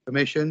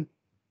permission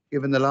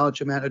given the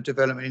large amount of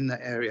development in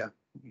that area.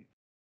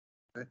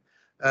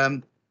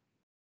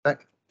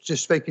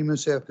 Just speaking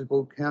myself as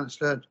board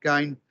councillor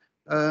again,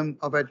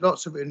 I've had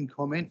lots of written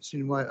comments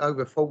in my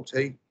over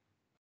 40,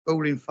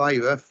 all in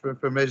favour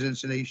from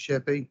residents in East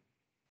Sheppey,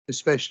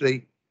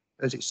 especially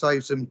as it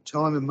saves them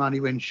time and money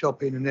when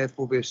shopping, and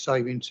therefore be a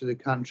saving to the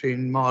country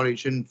in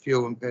mileage and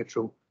fuel and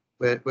petrol,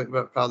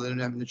 rather than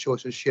having the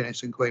choice of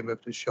Sheerness and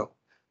Queenborough to shop.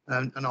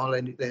 And I'll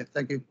end it there.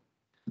 Thank you.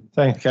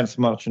 Thank you,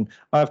 Councillor Marchant.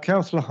 I have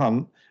Councillor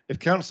Hunt. If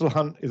Councillor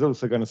Hunt is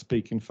also going to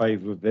speak in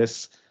favour of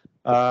this,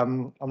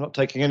 I'm not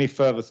taking any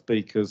further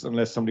speakers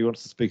unless somebody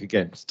wants to speak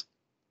against.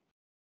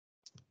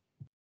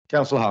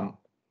 Councillor Hunt.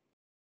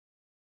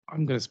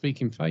 I'm going to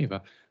speak in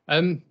favour.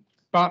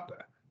 But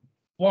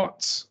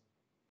what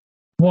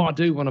I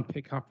do want to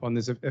pick up on,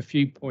 there's a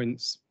few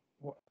points.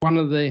 One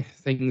of the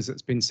things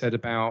that's been said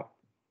about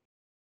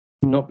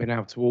not being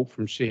able to walk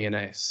from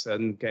Sheerness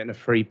and getting a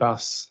free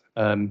bus,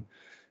 a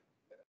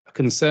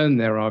concern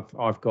there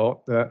I've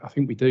got that I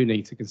think we do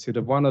need to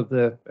consider. One of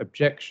the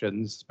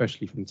objections,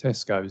 especially from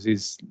Tesco's,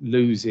 is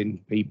losing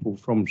people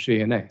from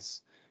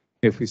Sheerness.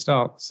 If we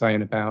start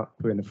saying about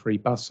putting a free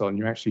bus on,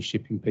 you're actually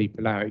shipping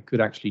people out. It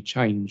could actually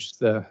change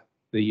the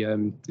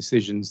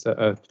decisions that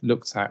are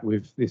looked at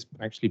with this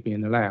actually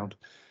being allowed.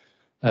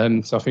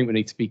 So I think we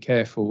need to be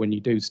careful when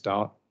you do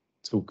start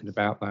talking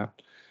about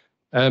that.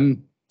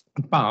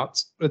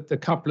 But the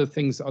couple of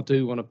things that I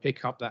do want to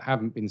pick up that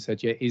haven't been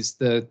said yet is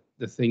the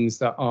things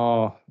that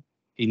are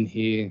in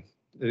here.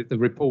 The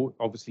report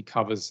obviously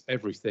covers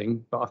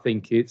everything, but I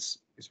think it's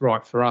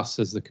right for us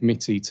as the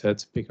committee to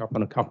pick up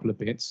on a couple of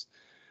bits.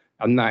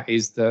 And that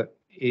is that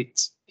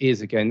it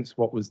is against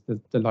what was the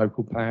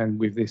local plan,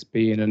 with this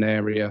being an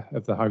area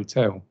of the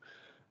hotel.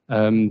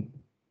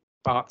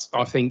 But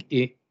I think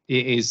it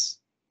is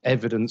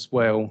evidence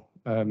well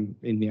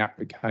in the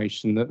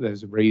application that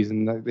there's a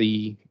reason that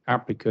the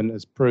applicant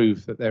has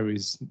proved that there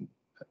is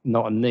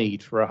not a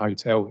need for a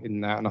hotel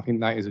in that. And I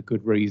think that is a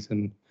good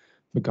reason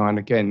for going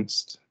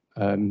against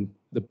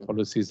the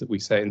policies that we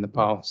set in the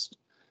past.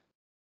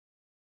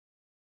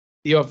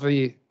 The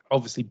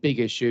obviously big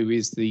issue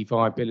is the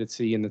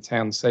viability in the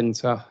town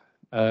centre.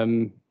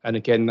 And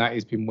again, that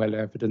has been well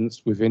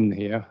evidenced within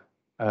here.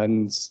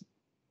 And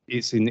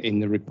it's in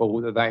the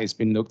report that has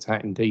been looked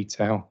at in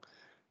detail.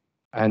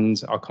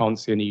 And I can't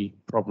see any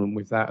problem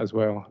with that as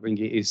well. I think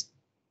it is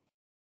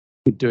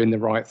doing the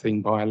right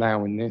thing by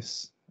allowing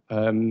this,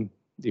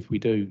 if we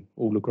do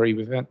all agree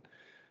with it.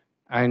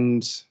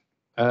 And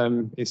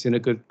it's in a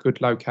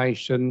good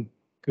location,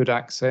 good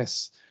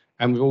access.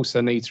 And we also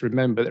need to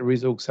remember there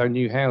is also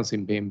new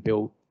housing being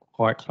built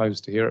quite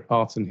close to here at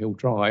Barton Hill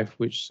Drive,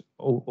 which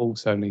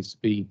also needs to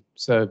be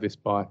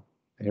serviced by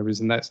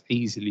areas, and that's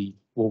easily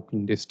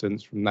walking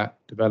distance from that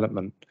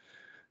development,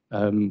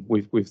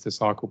 with the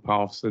cycle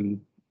paths and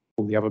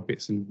all the other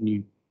bits and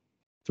new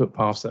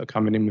footpaths that are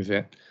coming in with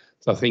it.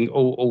 So I think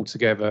all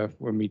together,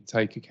 when we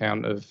take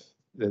account of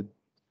the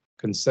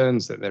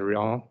concerns that there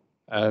are,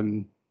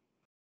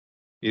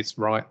 it's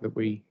right that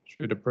we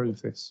should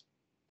approve this.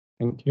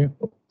 Thank you.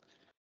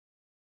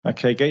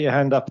 Okay, get your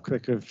hand up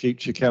quicker,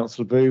 future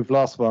Councillor Booth.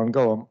 Last one,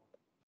 go on.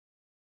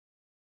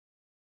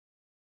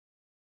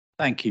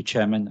 Thank you,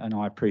 Chairman, and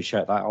I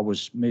appreciate that. I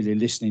was merely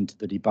listening to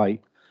the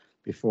debate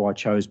before I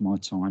chose my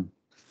time.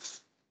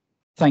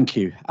 Thank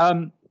you.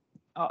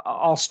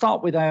 I'll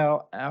start with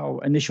our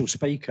initial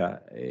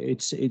speaker.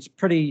 It's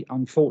pretty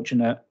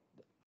unfortunate,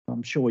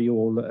 I'm sure you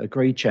all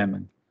agree,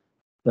 Chairman,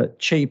 that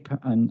cheap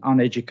and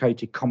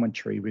uneducated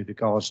commentary with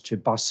regards to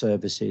bus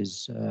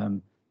services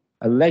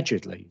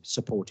allegedly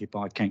supported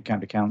by Kent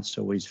County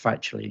Council is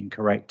factually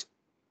incorrect.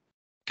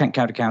 Kent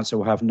County Council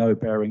will have no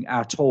bearing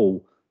at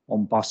all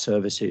on bus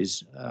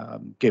services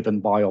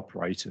given by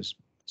operators.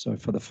 So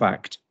for the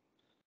fact,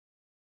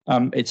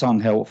 it's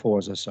unhelpful,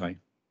 as I say.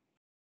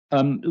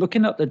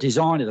 Looking at the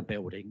design of the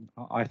building,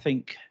 I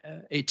think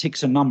it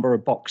ticks a number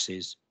of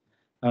boxes,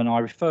 and I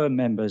refer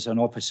members and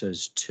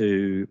officers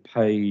to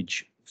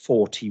page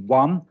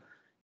 41.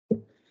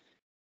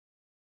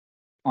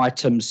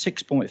 Items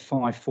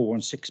 6.54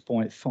 and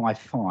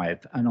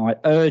 6.55, and I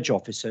urge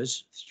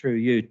officers, through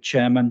you,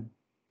 Chairman,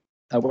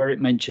 where it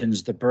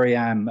mentions the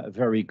BREEAM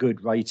very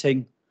good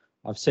rating.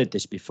 I've said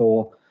this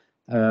before,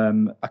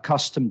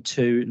 accustomed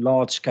to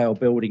large-scale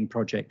building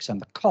projects and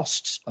the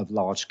costs of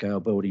large-scale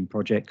building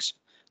projects,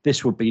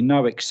 this would be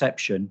no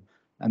exception,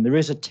 and there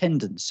is a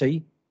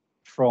tendency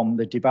from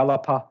the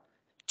developer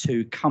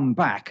to come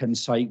back and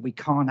say we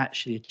can't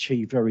actually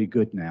achieve very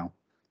good now.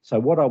 So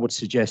what I would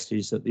suggest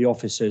is that the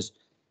officers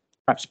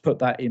perhaps put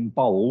that in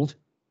bold.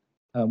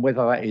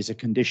 Whether that is a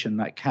condition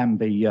that can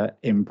be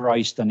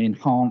embraced and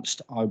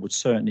enhanced, I would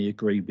certainly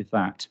agree with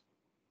that.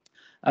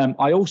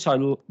 I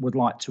also would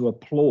like to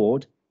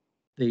applaud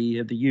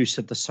the use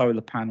of the solar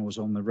panels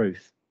on the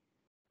roof.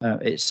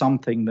 It's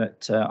something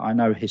that I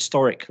know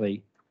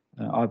historically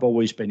I've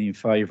always been in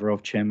favour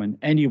of, Chairman.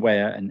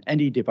 Anywhere and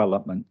any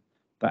development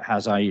that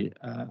has a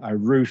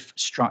roof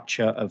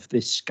structure of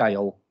this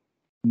scale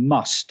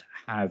must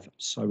have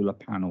solar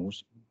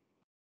panels.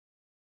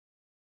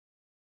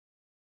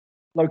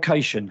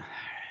 Location.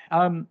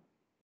 I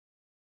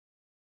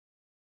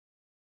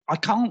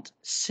can't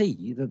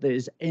see that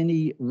there's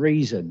any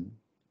reason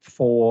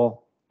for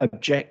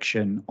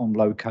objection on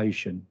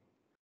location.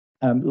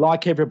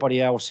 Like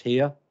everybody else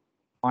here,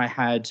 I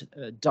had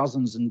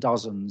dozens and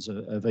dozens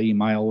of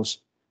emails.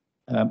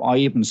 I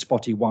even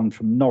spotted one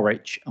from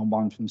Norwich and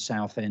one from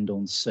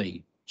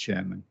Southend-on-Sea,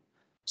 Chairman.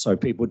 So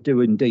people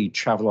do indeed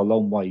travel a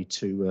long way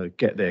to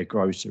get their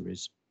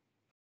groceries.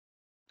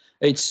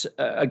 It's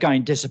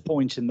again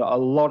disappointing that a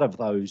lot of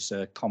those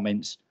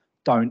comments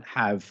don't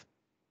have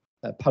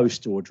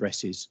postal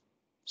addresses,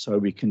 so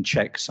we can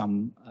check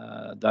some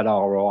that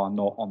are or are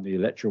not on the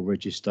electoral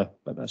register,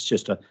 but that's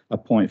just a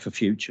point for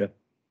future.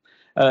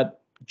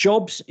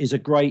 Jobs is a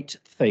great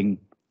thing.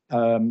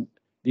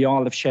 The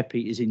Isle of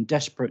Sheppey is in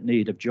desperate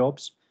need of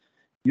jobs.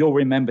 You'll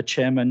remember,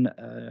 Chairman,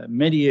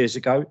 many years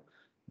ago,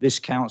 this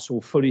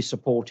council fully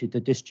supported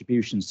the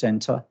distribution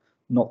centre,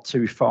 not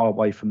too far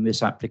away from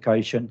this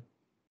application.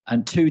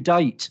 And to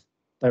date,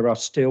 there are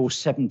still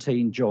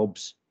 17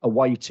 jobs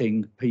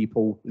awaiting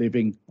people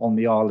living on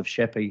the Isle of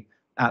Sheppey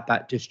at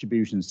that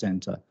distribution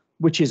centre,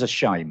 which is a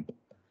shame.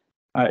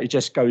 It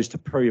just goes to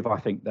prove, I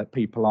think, that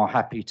people are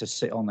happy to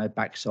sit on their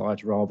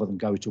backsides rather than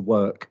go to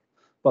work.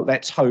 But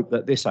let's hope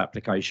that this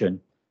application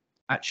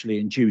actually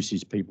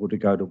induces people to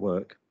go to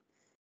work.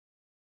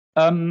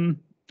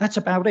 That's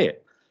about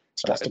it.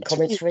 Disgusting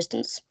comments for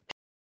instance.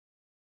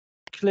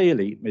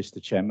 Clearly,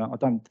 Mr. Chairman, I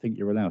don't think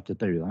you're allowed to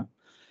do that.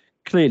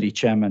 Clearly,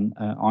 Chairman,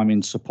 I'm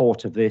in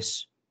support of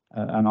this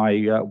and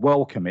I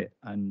welcome it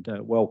and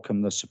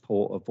welcome the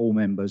support of all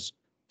members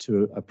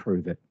to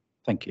approve it.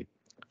 Thank you.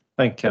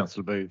 Thank you,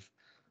 Councillor Booth.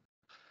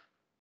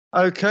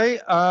 Okay,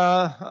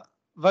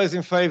 those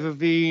in favour of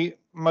the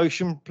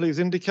motion, please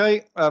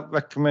indicate.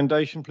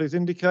 Recommendation, please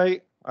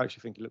indicate. I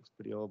actually think it looks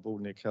pretty horrible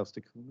near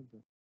Kelsey Corner.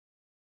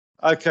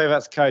 Okay,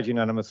 that's carried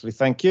unanimously.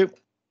 Thank you.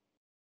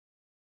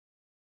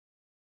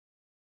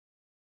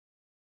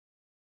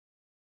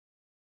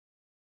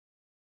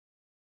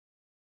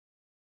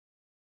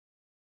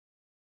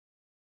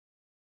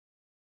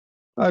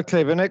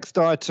 Okay, the next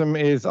item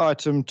is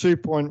item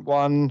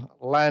 2.1,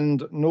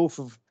 land north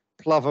of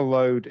Plover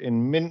Road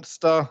in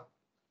Minster.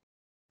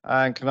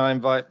 And can I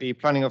invite the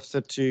planning officer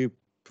to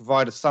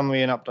provide a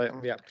summary and update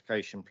on the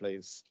application,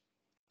 please?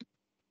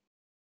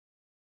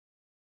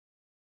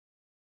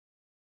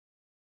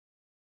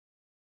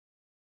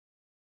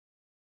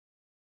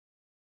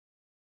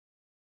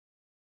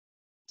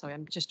 Sorry,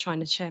 I'm just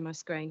trying to share my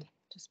screen.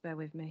 Just bear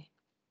with me.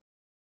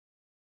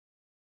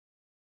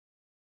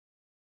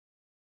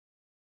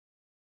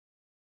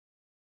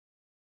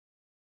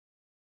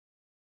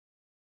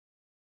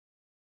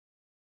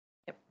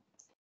 Yep.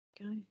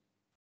 Go.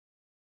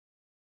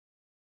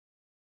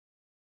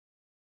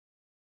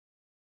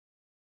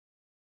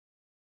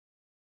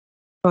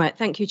 Right,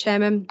 thank you,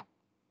 Chairman.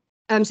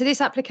 So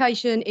this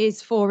application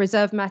is for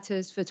reserved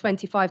matters for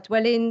 25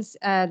 dwellings.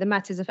 The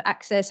matters of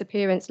access,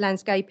 appearance,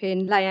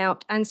 landscaping,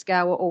 layout and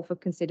scale are all for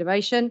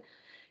consideration.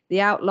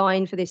 The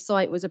outline for this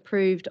site was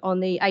approved on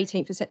the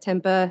 18th of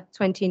September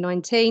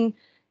 2019.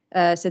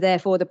 So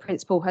therefore the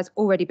principle has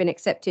already been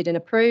accepted and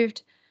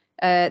approved.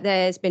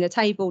 There's been a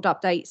tabled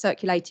update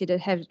circulated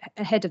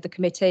ahead of the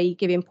committee,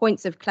 giving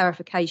points of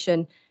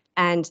clarification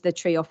and the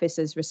tree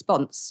officer's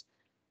response.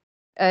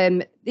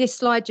 This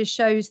slide just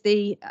shows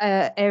the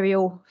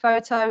aerial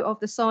photo of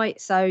the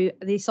site. So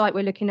the site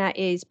we're looking at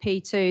is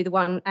P2, the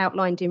one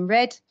outlined in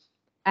red.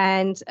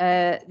 And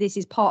this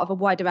is part of a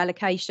wider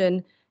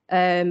allocation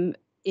in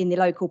the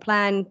local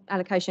plan,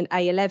 allocation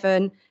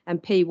A11,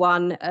 and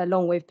P1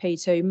 along with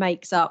P2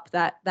 makes up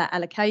that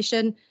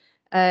allocation.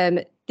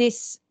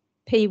 This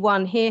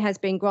P1 here has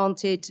been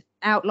granted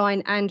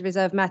outline and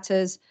reserve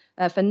matters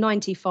for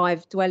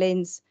 95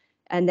 dwellings.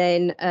 And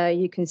then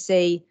you can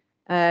see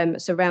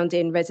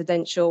surrounding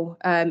residential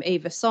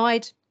either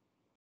side.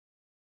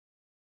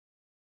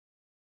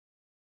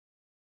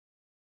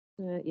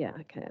 Yeah,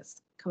 okay,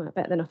 that's come out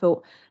better than I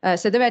thought.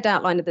 So the red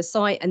outline of the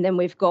site, and then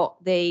we've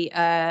got the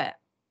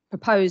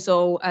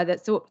proposal,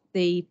 that's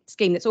the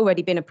scheme that's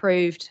already been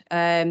approved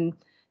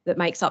that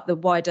makes up the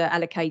wider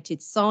allocated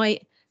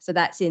site. So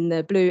that's in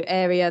the blue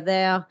area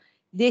there.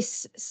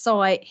 This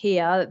site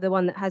here, the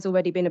one that has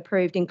already been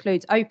approved,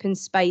 includes open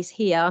space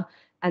here,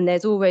 and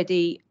there's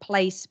already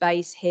play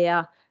space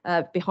here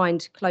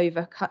behind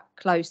Clover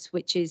Close,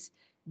 which is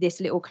this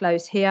little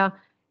close here.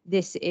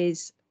 This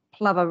is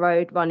Plover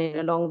Road running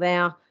along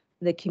there.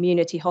 The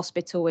community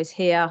hospital is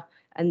here,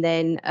 and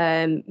then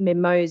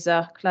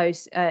Mimosa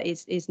Close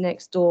is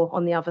next door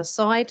on the other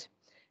side.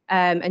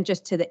 And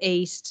just to the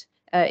east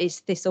is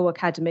Thistle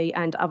Academy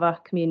and other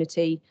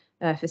community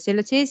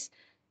facilities.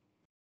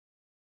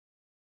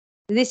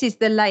 This is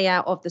the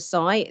layout of the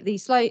site. The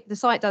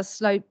site does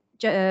slope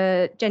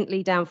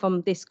gently down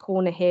from this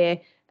corner here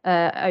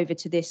over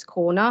to this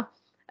corner.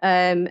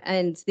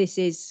 And this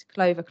is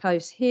Clover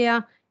Close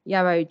here,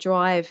 Yarrow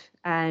Drive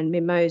and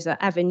Mimosa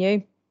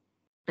Avenue.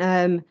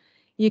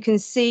 You can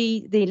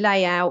see the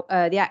layout,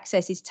 the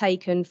access is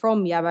taken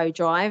from Yarrow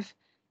Drive.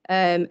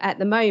 At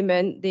the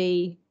moment,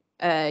 the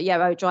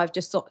Yarrow Drive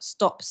just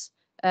stops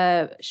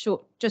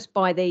short just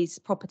by these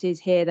properties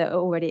here that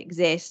already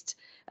exist.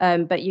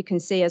 But you can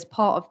see as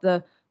part of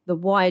the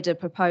wider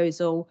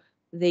proposal,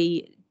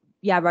 the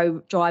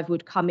Yarrow Drive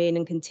would come in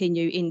and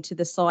continue into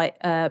the site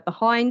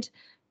behind.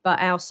 But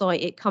our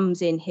site, it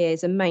comes in here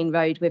as a main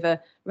road with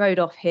a road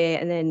off here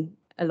and then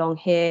along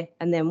here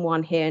and then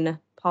one here and a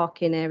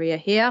parking area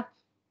here.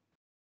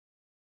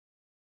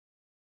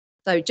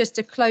 So just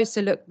a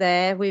closer look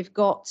there, we've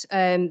got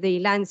the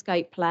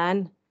landscape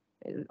plan.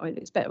 It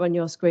looks better on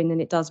your screen than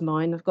it does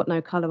mine. I've got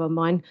no colour on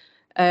mine.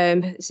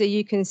 So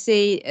you can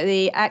see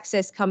the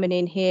access coming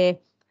in here.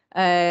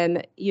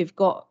 You've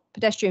got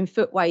pedestrian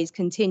footways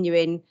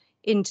continuing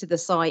into the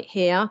site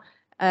here.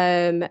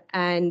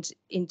 And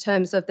in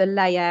terms of the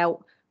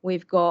layout,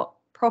 we've got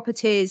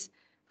properties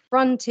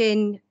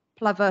fronting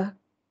Plover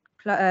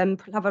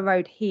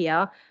Road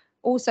here,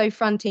 also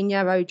fronting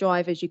Yarrow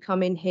Drive as you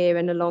come in here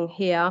and along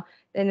here.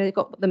 Then they've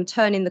got them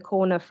turning the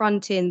corner,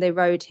 fronting the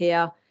road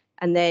here,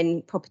 and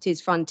then properties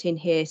fronting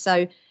here.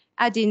 So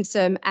adding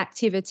some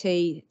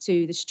activity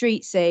to the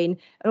street scene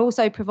and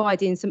also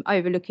providing some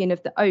overlooking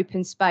of the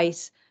open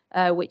space,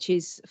 which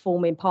is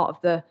forming part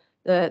of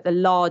the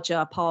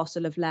larger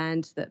parcel of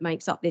land that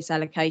makes up this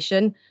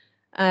allocation.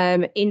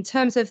 In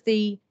terms of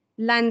the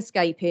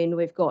landscaping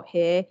we've got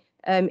here,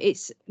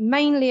 it's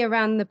mainly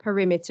around the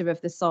perimeter of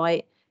the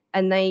site,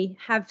 and they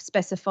have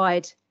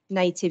specified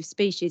native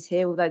species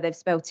here, although they've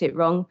spelt it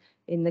wrong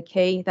in the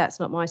key. That's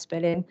not my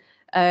spelling.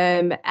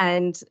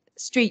 And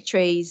street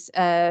trees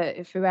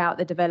throughout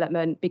the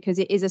development, because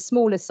it is a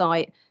smaller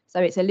site, so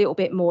it's a little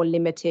bit more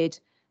limited.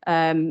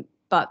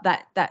 But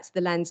that's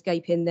the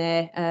landscape in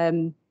there.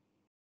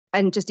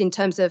 And just in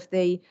terms of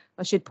I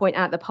should point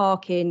out the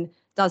parking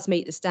does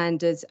meet the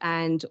standards,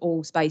 and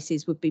all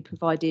spaces would be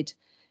provided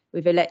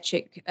with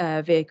electric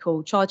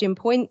vehicle charging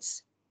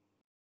points.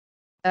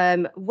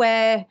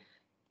 Where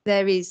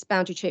there is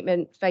boundary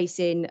treatment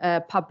facing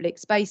public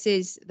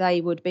spaces, they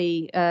would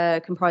be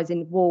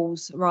comprising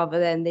walls rather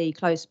than the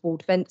close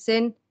walled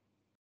fencing.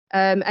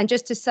 And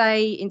just to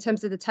say, in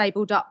terms of the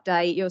tabled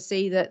update, you'll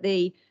see that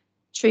the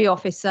tree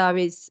officer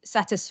is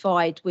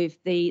satisfied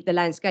with the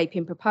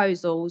landscaping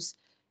proposals,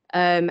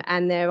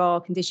 and there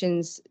are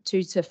conditions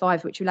 2 to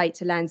 5 which relate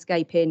to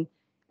landscaping.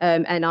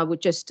 And I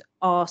would just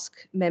ask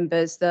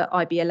members that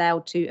I be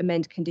allowed to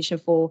amend condition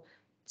 4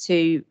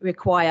 to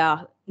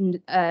require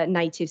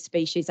native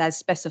species as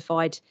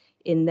specified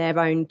in their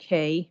own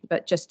key,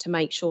 but just to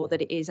make sure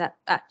that it is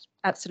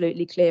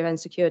absolutely clear and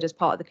secured as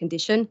part of the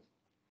condition.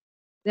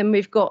 Then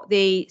we've got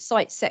the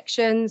site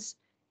sections.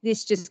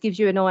 This just gives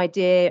you an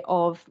idea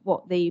of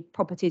what the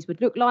properties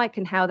would look like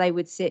and how they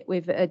would sit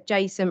with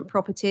adjacent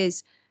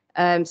properties.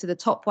 So the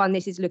top one,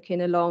 this is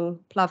looking along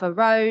Plover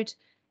Road,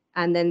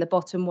 and then the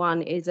bottom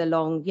one is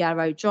along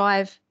Yarrow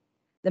Drive.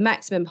 The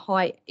maximum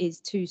height is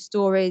 2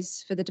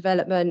 stories for the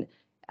development,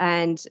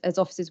 and as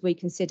officers we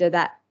consider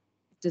that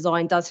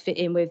design does fit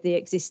in with the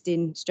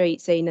existing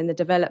street scene and the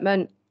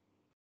development.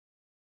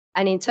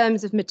 And in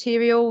terms of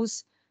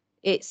materials,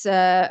 it's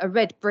a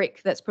red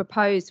brick that's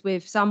proposed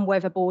with some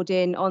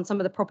weatherboarding on some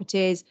of the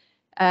properties.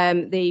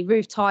 The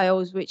roof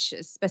tiles, which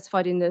is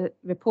specified in the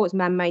report's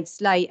man-made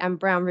slate and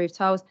brown roof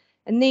tiles.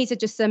 And these are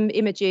just some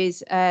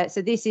images.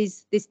 So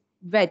this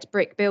red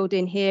brick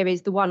building here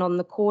is the one on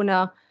the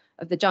corner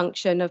of the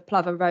junction of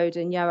Plover Road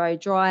and Yarrow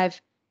Drive.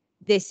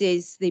 This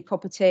is the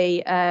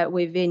property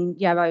within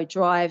Yarrow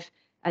Drive.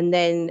 And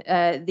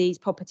then these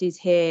properties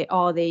here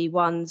are the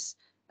ones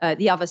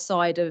the other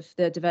side of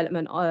the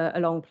development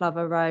along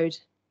Plover Road.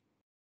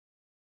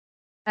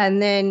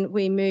 And then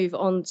we move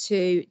on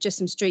to just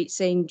some street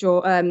scene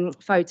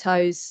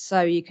photos,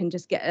 so you can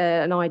just get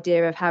an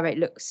idea of how it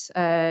looks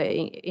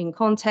in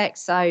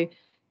context. So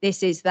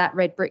this is that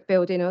red brick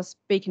building I was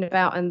speaking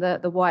about, and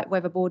the white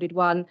weatherboarded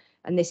one.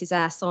 And this is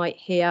our site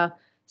here.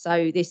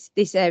 So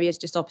this area is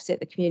just opposite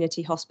the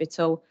community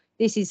hospital.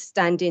 This is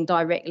standing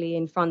directly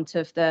in front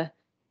of the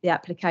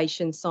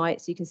application site,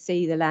 so you can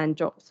see the land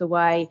drops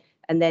away.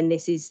 And then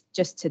this is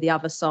just to the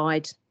other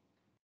side.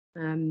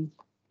 And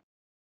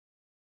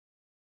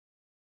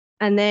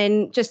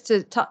then just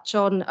to touch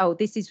on,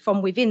 this is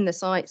from within the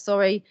site,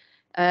 sorry.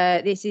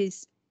 This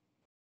is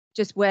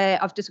just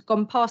where I've just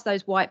gone past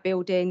those white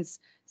buildings.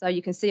 So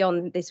you can see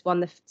on this one,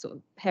 the sort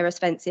of Harris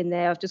fence in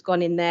there. I've just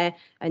gone in there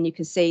and you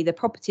can see the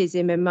properties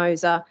in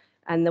Mimosa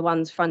and the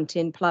ones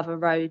fronting Plover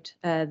Road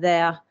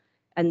there.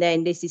 And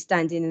then this is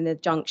standing in the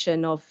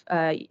junction of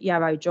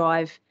Yarrow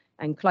Drive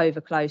and Clover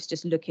Close,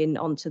 just looking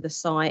onto the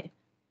site.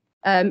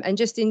 And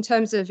just in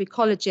terms of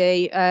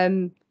ecology,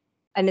 an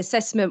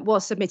assessment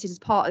was submitted as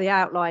part of the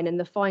outline, and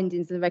the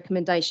findings and the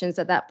recommendations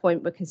at that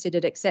point were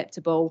considered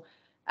acceptable.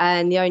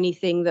 And the only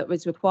thing that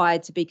was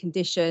required to be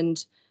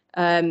conditioned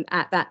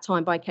at that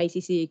time by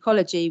KCC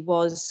Ecology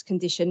was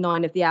condition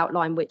 9 of the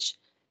outline, which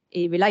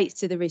it relates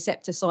to the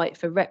receptor site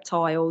for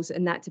reptiles,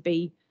 and that to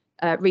be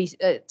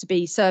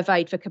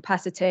surveyed for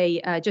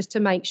capacity, just to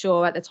make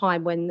sure at the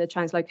time when the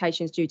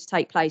translocation is due to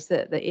take place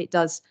that it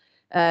does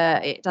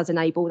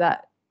enable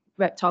that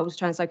reptiles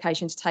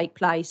translocation to take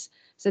place.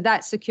 So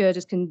that's secured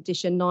as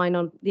condition 9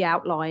 on the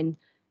outline.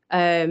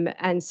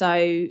 And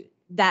so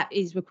that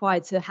is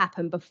required to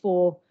happen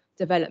before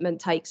development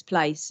takes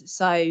place.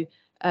 So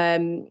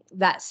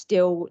that's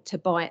still to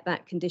bite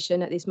that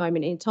condition at this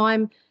moment in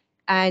time.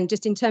 And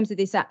just in terms of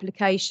this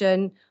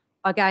application,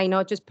 again,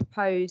 I'll just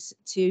propose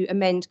to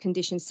amend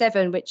condition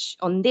 7, which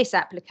on this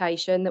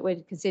application that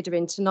we're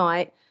considering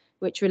tonight,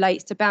 which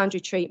relates to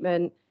boundary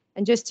treatment,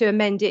 and just to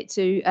amend it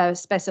to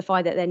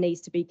specify that there needs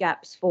to be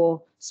gaps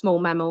for small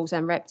mammals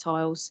and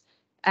reptiles.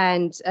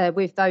 And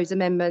with those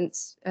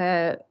amendments,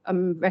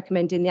 I'm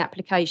recommending the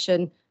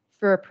application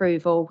for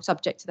approval,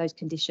 subject to those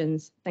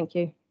conditions. Thank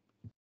you.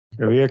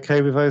 Are we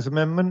okay with those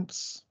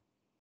amendments?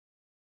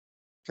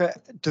 Okay.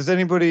 Does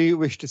anybody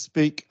wish to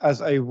speak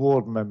as a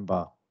ward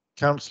member?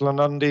 Councillor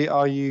Nundy,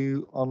 are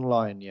you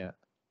online yet?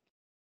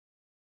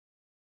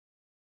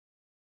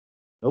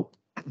 Nope.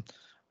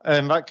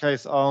 In that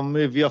case, I'll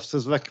move the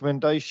officer's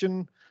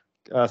recommendation.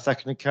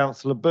 Seconded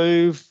Councillor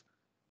Booth.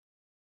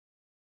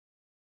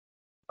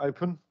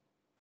 Open.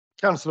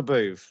 Councillor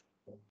Booth.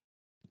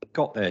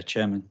 Got there,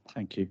 Chairman.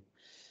 Thank you.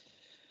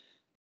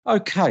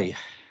 Okay.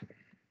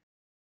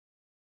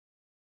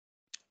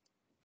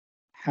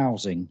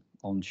 Housing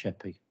on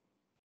Sheppey.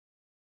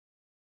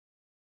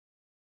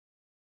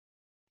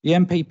 The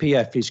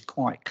NPPF is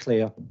quite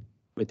clear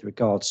with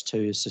regards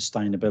to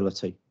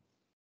sustainability.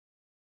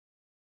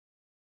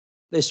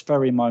 This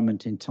very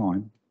moment in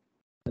time,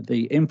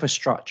 the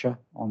infrastructure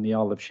on the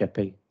Isle of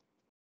Sheppey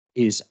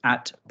is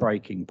at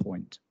breaking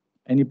point.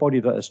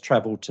 Anybody that has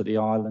travelled to the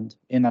island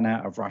in and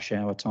out of rush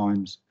hour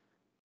times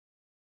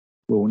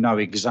will know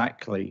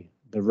exactly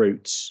the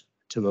routes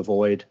to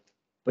avoid,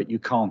 but you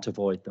can't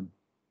avoid them.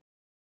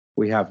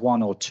 We have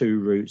 1 or 2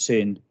 routes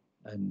in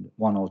and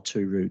 1 or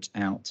 2 routes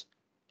out,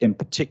 in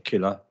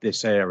particular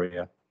this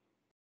area.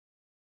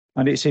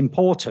 And it's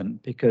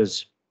important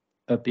because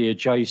of the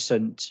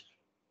adjacent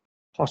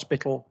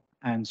hospital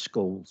and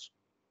schools.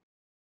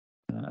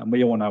 And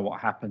we all know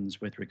what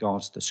happens with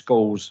regards to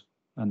schools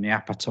and the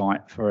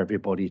appetite for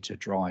everybody to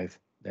drive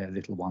their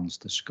little ones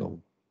to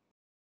school.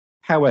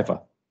 However,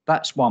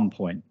 that's one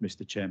point,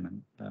 Mr.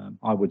 Chairman.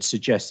 I would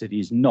suggest it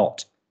is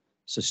not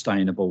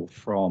sustainable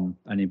from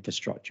an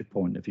infrastructure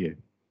point of view.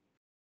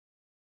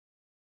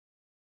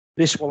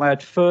 This will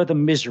add further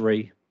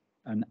misery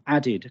and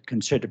added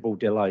considerable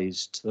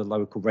delays to the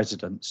local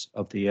residents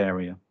of the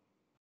area.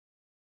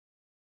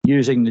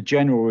 Using the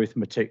general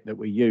arithmetic that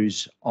we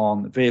use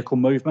on vehicle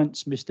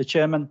movements, Mr.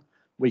 Chairman,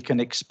 we can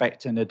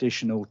expect an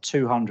additional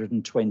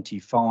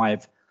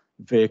 225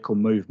 vehicle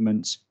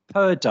movements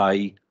per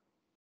day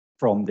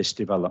from this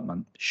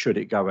development, should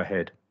it go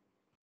ahead.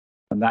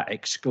 And that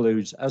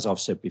excludes, as I've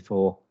said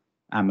before,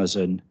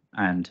 Amazon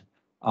and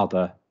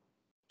other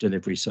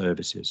delivery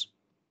services.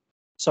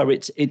 So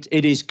it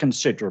is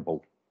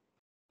considerable.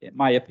 It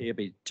may appear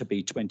to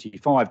be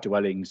 25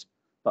 dwellings,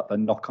 but the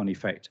knock-on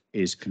effect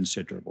is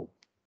considerable.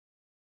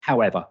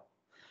 However,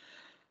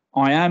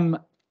 I am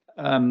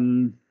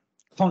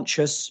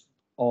conscious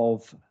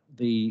of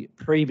the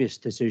previous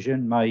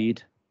decision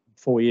made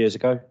 4 years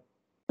ago.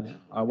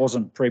 I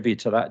wasn't privy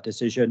to that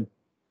decision,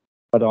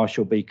 but I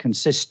shall be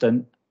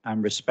consistent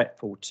and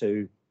respectful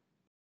to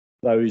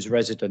those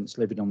residents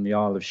living on the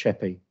Isle of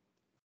Sheppey,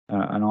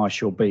 and I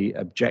shall be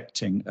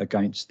objecting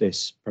against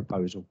this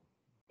proposal.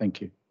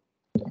 Thank you.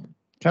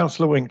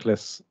 Councillor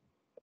Winklis.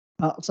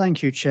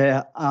 Thank you,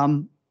 Chair.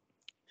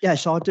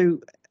 Yes, I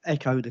do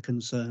echo the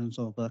concerns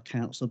of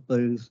Councillor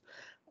Booth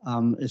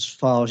as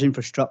far as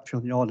infrastructure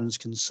on the island is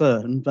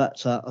concerned,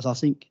 but as I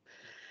think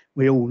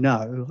we all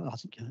know, I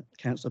think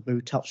Councillor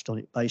Booth touched on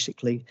it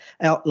basically,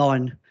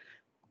 outline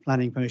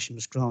planning permission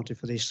was granted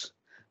for this,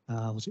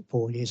 was it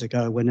 4 years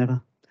ago, whenever.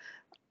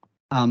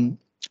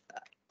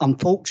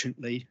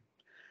 Unfortunately,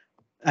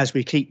 as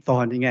we keep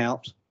finding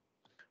out,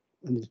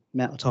 in the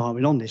amount of time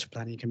we're on this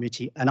planning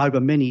committee, and over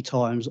many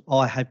times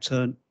I have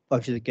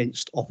voted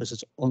against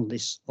officers on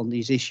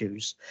these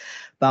issues.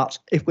 But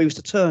if we was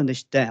to turn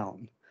this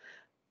down,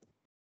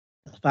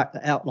 the fact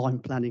that outline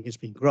planning has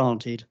been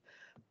granted,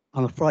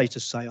 I'm afraid to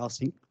say I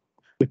think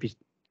we'd be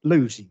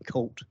losing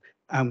court,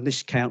 and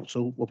this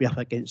council will be up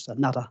against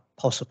another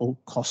possible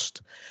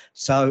cost.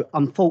 So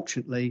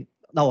unfortunately,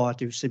 though I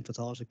do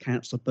sympathise with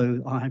Councillor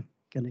Booth, I'm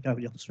going to go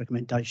with the officer's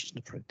recommendation to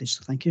approve this.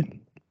 Thank you.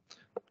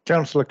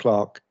 Councillor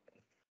Clark.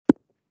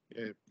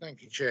 Yeah,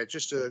 thank you, Chair.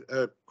 Just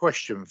a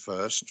question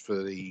first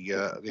for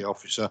the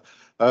officer.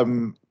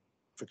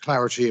 For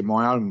clarity in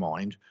my own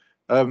mind,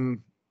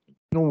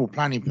 normal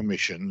planning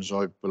permissions,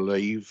 I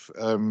believe,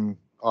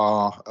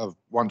 are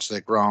once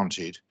they're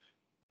granted,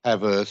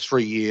 have a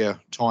 3-year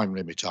time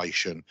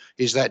limitation.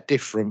 Is that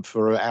different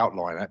for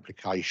outline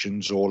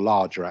applications or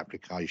larger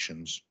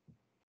applications?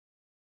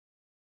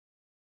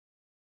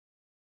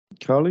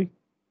 Carly?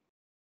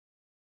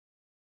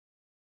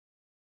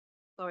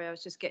 Sorry, I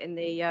was just getting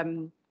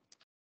the,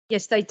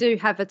 yes, they do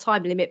have a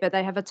time limit, but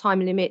they have a time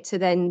limit to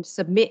then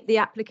submit the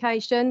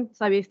application.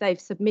 So if they've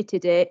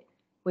submitted it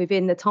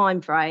within the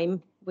time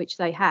frame, which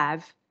they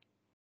have,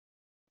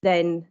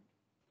 then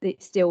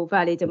it's still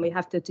valid and we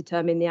have to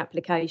determine the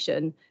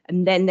application.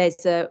 And then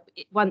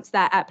once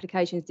that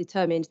application is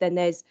determined, then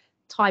there's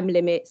time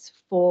limits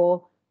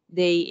for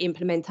the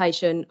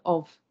implementation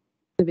of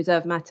the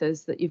reserve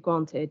matters that you've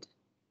granted.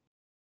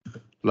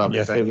 Lovely,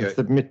 Yes, thank you.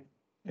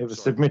 it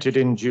was submitted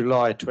in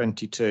July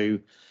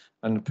 22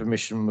 and the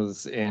permission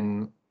was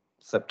in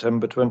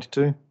September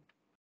 22.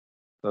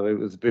 So it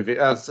was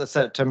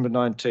September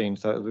 19,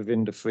 so it was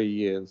within the 3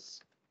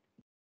 years.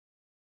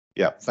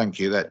 Yeah, thank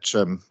you. That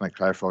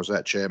clarifies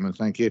that, Chairman.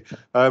 Thank you.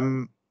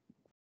 I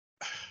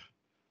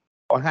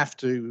have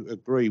to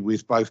agree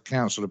with both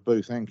Councillor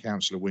Booth and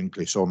Councillor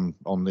Winklis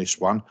on this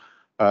one.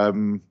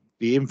 The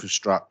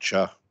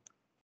infrastructure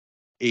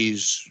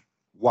is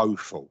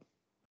woeful,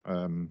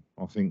 I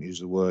think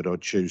is the word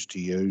I'd choose to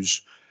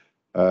use.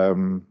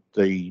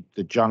 The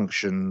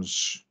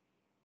junctions,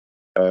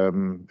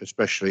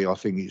 especially I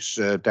think it's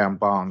down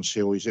Barnes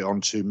Hill, is it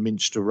onto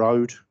Minster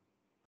Road?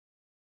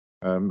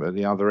 At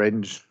the other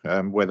end,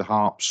 where the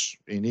Harps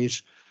Inn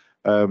is.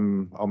 I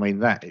mean,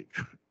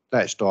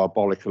 that's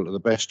diabolical at the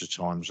best of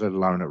times, let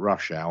alone at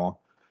rush hour.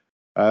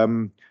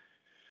 I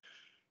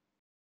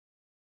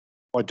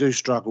do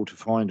struggle to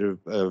find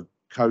a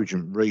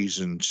cogent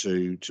reason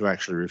to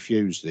actually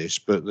refuse this,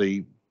 but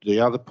the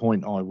other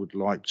point I would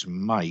like to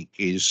make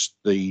is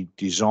the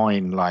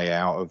design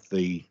layout of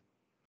the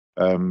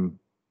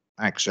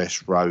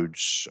access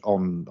roads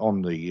on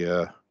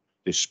the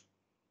this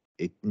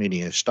mini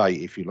estate,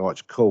 if you like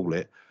to call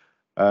it.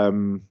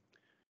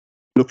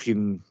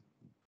 Looking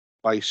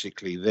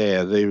basically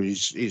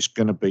it's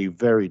going to be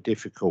very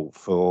difficult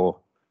for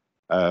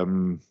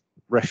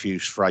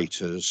refuse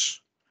freighters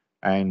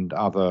and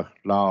other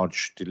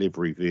large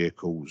delivery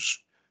vehicles.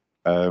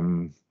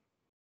 Maybe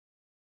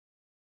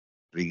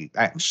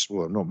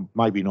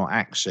not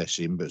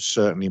accessing, but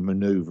certainly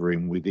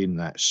manoeuvring within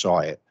that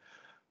site.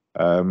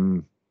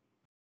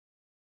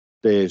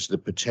 There's the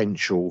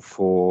potential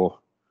for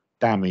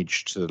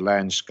damage to the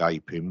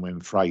landscaping when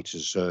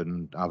freighters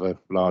and other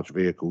large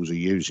vehicles are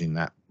using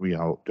that,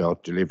 are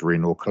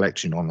delivering or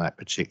collecting on that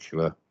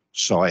particular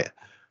site.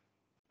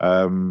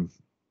 I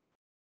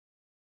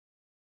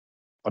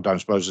don't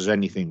suppose there's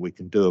anything we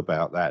can do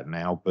about that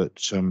now, but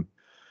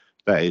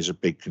that is a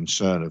big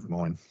concern of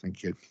mine.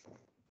 Thank you.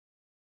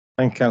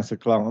 Thank you, Councillor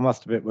Clark. I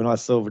must admit, when I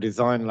saw the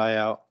design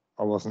layout,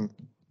 I wasn't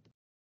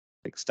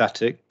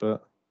ecstatic,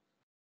 but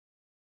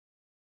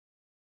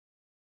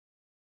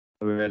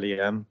I really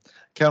am.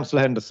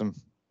 Councillor Henderson.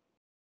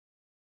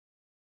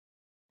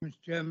 Mr.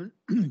 Chairman,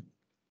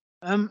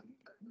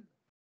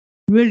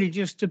 really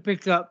just to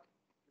pick up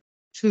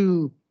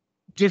two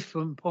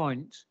different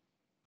points.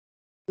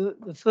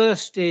 The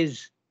first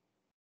is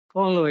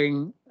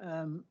following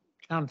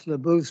Councillor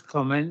Booth's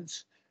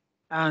comments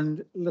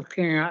and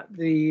looking at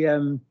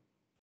the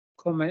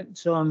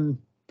comments on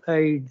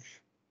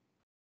page,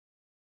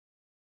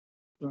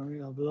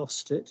 sorry, I've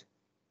lost it.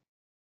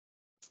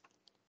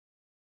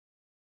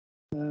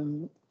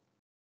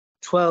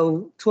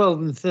 12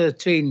 and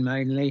 13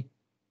 mainly.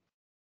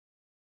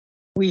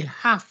 We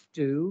have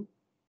to,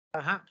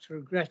 perhaps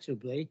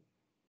regrettably,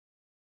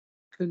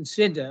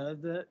 consider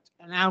that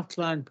an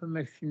outline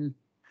permission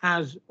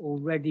has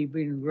already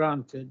been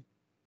granted.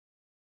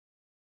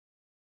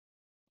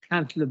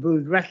 Councillor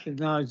Booth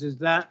recognises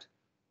that,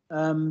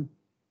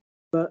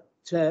 but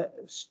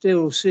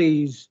still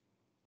sees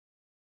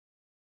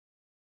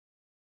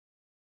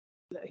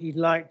that he'd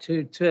like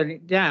to turn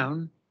it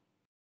down.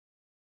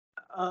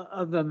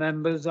 Other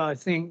members, I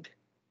think,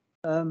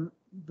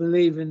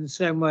 believe in the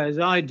same way as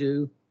I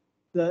do,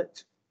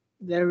 that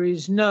there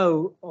is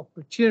no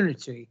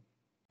opportunity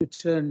to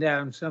turn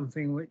down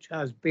something which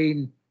has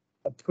been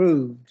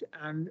approved.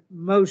 And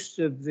most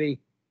of the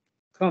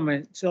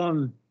comments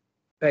on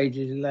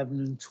pages 11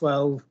 and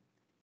 12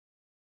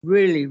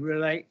 really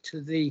relate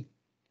to the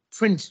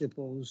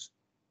principles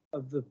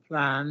of the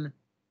plan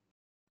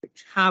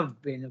which have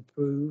been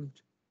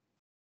approved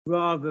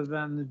rather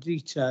than the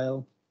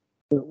detail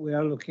that we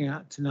are looking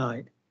at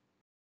tonight.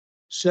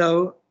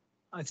 So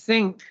I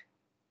think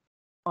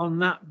on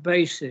that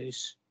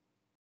basis,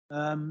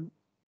 I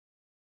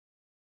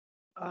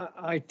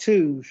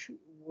too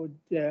would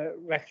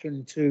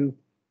reckon to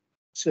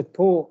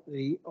support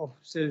the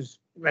officer's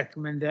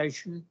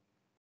recommendation.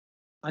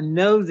 I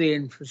know the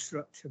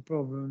infrastructure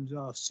problems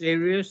are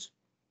serious,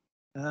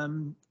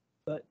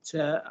 but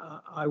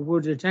I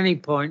would at any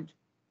point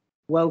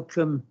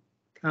welcome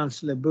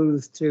Councillor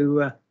Booth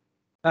to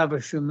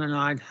Faversham, and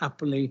I'd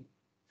happily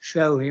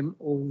show him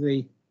all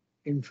the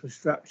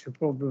infrastructure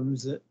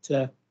problems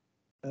that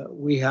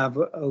we have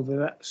over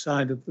that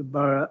side of the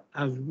borough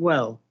as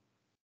well.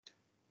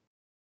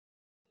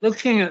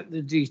 Looking at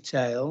the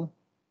detail,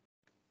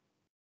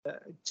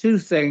 two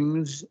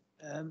things.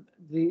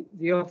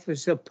 The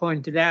officer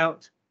pointed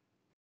out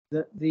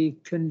that the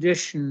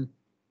condition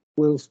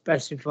will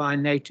specify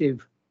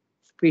native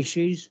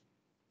species,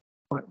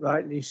 quite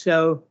rightly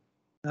so,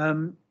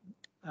 and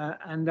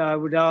I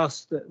would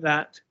ask that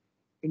that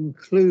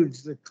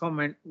includes the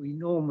comment we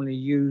normally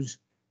use,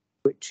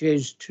 which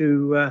is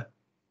to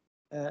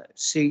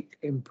seek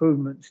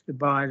improvements to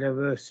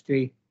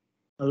biodiversity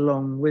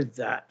along with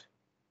that.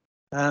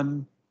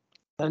 And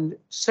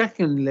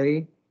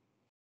secondly,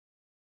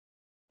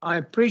 I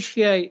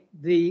appreciate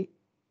the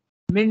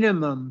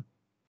minimum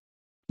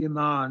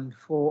demand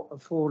for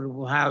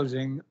affordable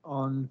housing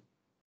on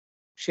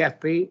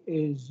Sheppey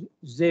is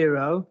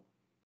 0.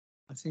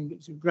 I think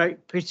it's a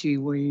great pity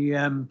we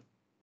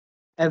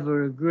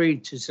ever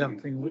agreed to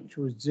something which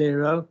was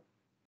 0.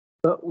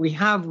 But we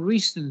have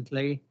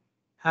recently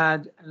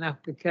had an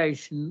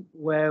application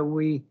where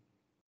we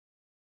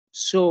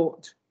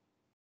sought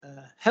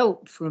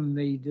help from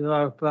the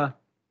developer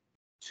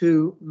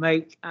to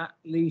make at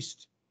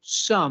least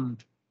some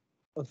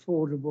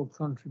affordable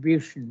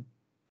contribution.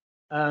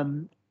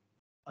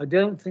 I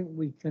don't think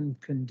we can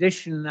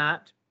condition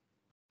that,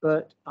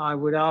 but I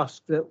would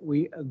ask that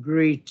we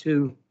agree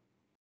to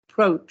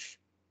approach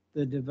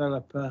the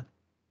developer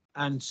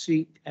and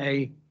seek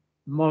a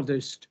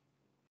modest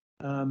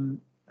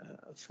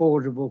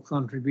affordable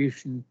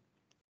contribution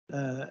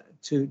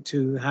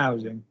to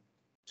housing.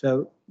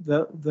 So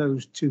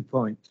those 2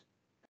 points.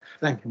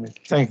 Thank you,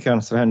 Mr. Thank you,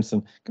 Councillor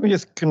Henderson. Can we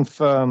just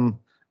confirm,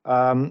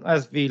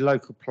 as the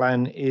local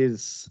plan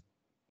is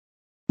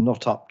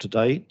not up to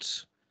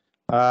date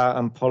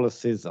and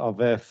policies are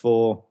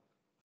therefore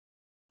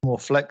more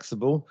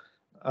flexible,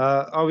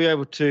 are we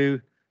able to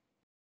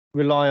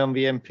rely on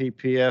the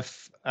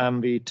MPPF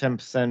and the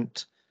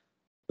 10%,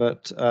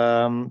 but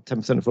 10%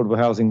 affordable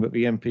housing that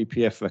the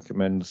MPPF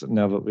recommends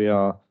now that we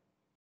are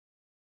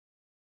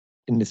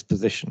in this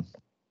position?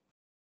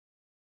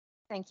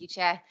 Thank you,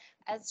 Chair.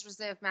 As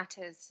reserve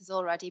matters has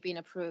already been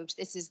approved,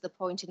 this is the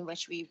point in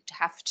which we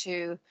have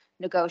to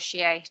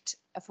negotiate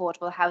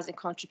affordable housing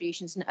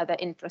contributions and other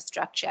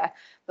infrastructure.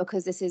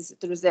 Because this is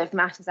the reserve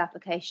matters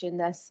application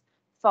that's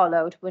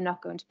followed, we're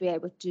not going to be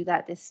able to do that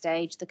at this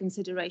stage. The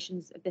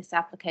considerations of this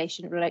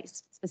application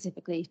relates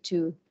specifically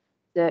to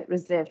the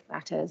reserved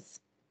matters.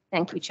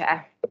 Thank you,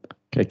 Chair.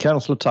 Okay,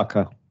 Councillor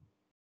Tucker.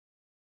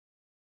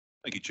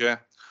 Thank you,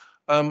 Chair.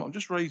 I'm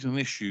just raising an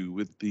issue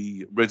with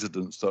the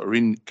residents that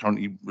are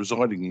currently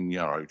residing in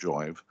Yarrow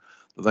Drive,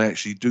 that they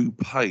actually do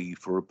pay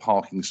for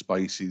parking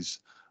spaces,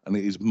 and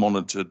it is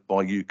monitored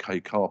by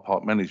UK Car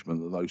Park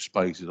Management that those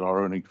spaces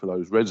are only for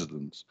those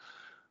residents.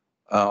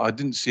 I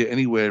didn't see it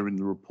anywhere in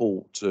the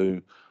report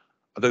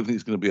I don't think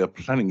it's going to be a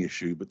planning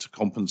issue, but to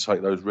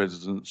compensate those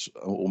residents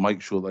or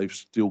make sure they've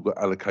still got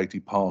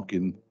allocated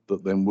parking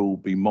that then will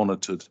be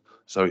monitored.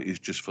 So it is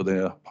just for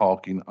their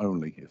parking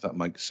only, if that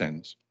makes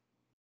sense.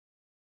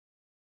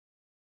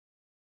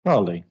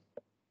 Harley.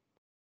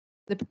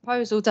 The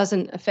proposal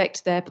doesn't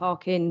affect their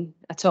parking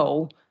at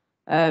all.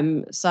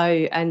 And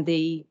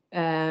the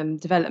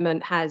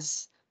development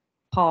has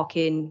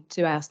parking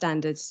to our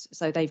standards,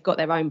 so they've got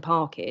their own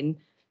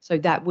parking. So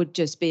that would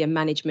just be a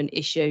management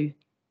issue.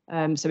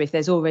 So if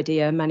there's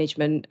already a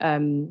management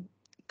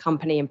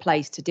company in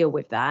place to deal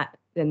with that,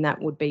 then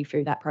that would be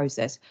through that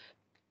process.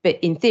 But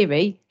in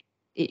theory,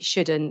 it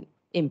shouldn't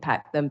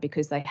impact them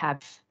because they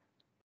have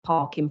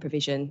parking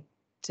provision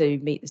to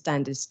meet the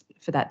standards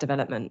for that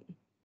development.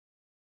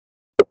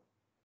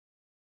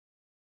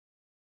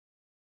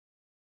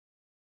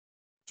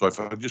 So if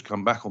I could just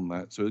come back on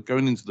that. So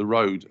going into the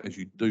road, as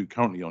you do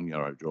currently on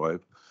Yarrow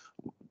Drive,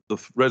 the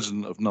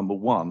resident of number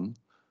 1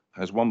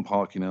 has 1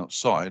 parking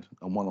outside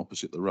and 1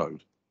 opposite the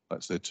road.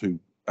 That's their 2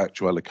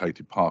 actual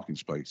allocated parking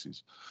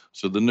spaces.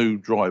 So the new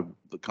drive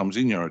that comes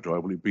in Yarrow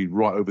Drive, will it be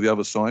right over the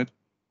other side?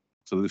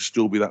 So there'll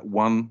still be that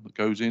 1 that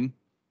goes in?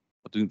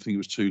 I didn't think it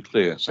was too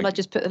clear. Shall I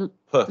just put a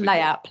Perfect.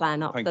 layout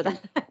plan up Thank for you.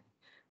 that?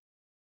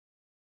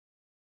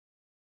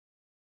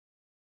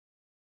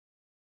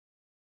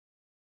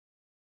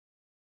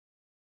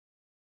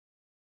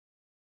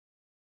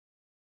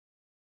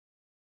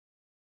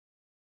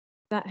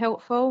 That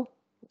helpful?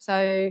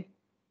 So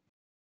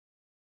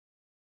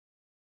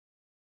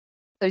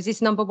is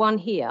this number 1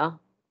 here?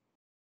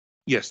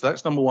 Yes,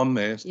 that's number 1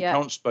 there. So Yeah. the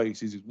current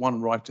spaces is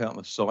 1 right out on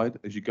the side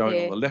as you're going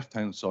Yeah. on the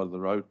left-hand side of the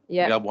road.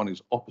 Yeah. The other one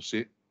is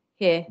opposite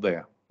Here.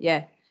 there.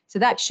 Yeah, so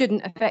that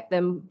shouldn't affect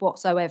them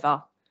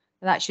whatsoever.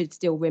 That should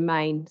still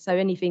remain. So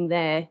anything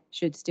there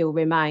should still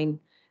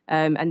remain.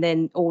 And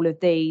then all of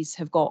these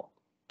have got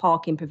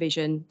parking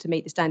provision to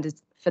meet the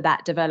standards for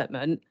that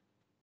development.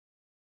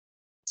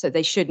 So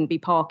they shouldn't be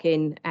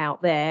parking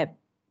out there,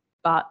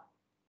 but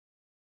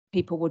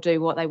people will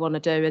do what they want to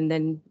do, and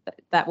then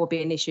that will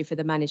be an issue for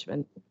the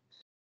management.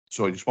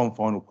 Sorry, just one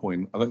final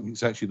point. I don't think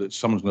it's actually that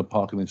someone's going to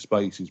park in their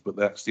spaces, but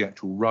that's the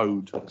actual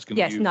road that's going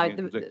to Yes, use no, the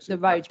entrance the exit.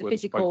 road, That's the where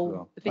spaces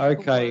physical are.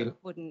 Okay. road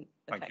wouldn't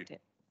Thank affect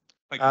it.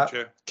 Thank you,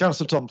 Chair.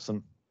 Councillor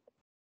Thompson.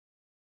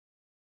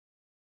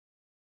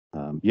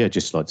 Yeah,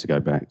 just like to go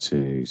back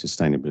to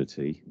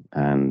sustainability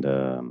and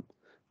the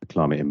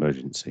climate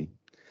emergency.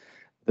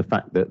 The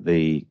fact that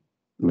the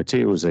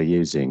materials they're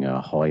using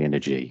are high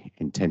energy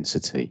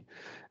intensity,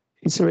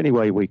 is there any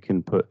way we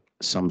can put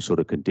some sort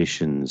of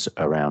conditions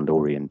around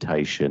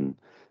orientation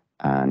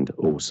and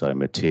also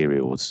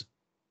materials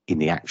in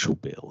the actual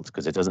build?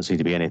 Because there doesn't seem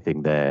to be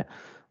anything there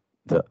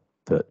that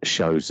that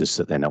shows us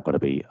that they're not going to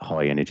be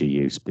high energy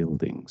use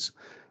buildings.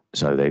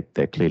 So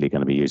they're clearly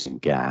going to be using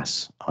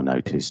gas, I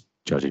noticed,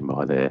 judging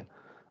by their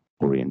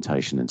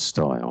orientation and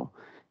style.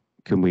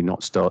 Can we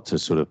not start to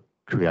sort of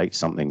create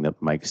something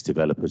that makes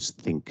developers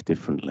think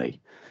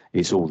differently?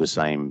 It's all the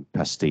same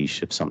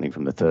pastiche of something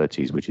from the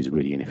 30s, which is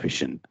really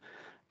inefficient.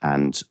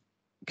 And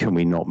can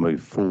we not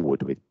move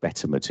forward with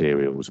better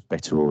materials,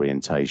 better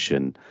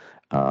orientation,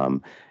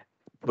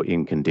 put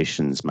in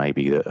conditions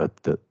maybe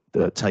that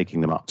are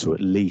taking them up to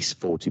at least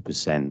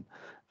 40%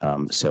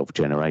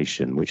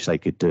 self-generation, which they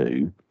could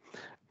do,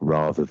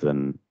 rather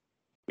than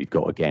we've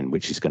got again,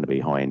 which is going to be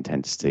high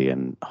intensity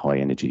and high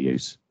energy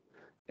use.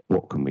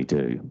 What can we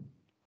do?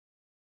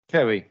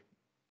 Kerry.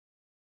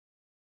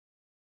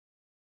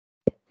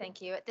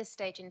 Thank you. At this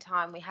stage in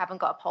time, we haven't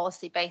got a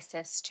policy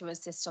basis to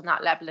assist on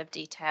that level of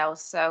detail.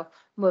 So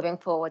moving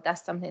forward,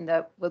 that's something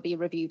that will be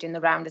reviewed in the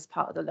round as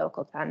part of the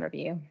local plan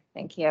review.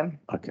 Thank you.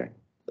 Okay.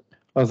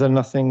 Is there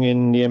nothing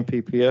in the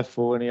MPPF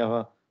or any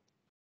other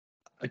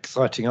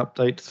exciting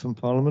updates from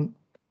Parliament?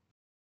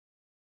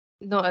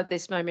 Not at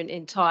this moment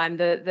in time.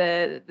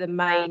 The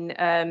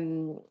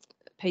main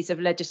piece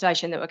of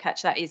legislation that will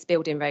catch that is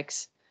building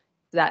regs.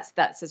 That's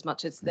as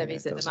much as there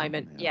is at the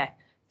moment. Yeah.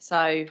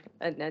 So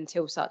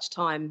until such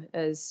time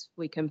as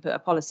we can put a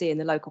policy in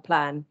the local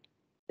plan,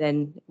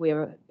 then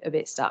we're a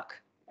bit stuck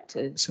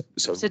to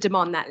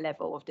demand that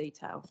level of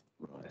detail.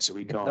 Right, so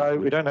we can't. No,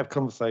 we don't have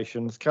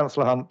conversations.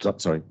 Councillor Hunt.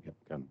 Sorry.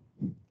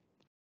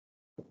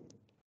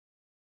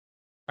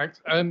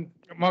 Thanks.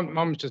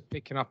 Mum's just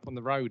picking up on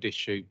the road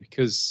issue,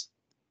 because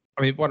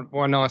I mean,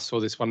 when I saw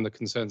this, one of the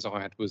concerns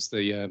I had was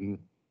the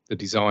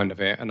design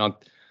of it, and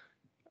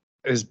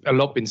there's a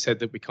lot been said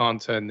that we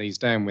can't turn these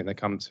down when they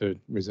come to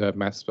reserve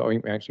matters, but I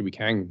think we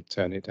can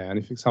turn it down.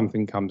 If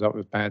something comes up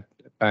with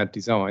bad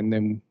design,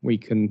 then we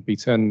can be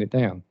turning it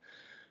down.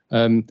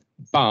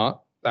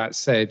 But that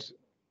said,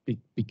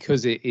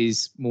 because it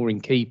is more in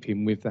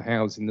keeping with the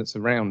housing that's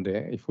around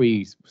it, if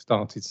we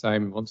started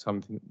saying we want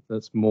something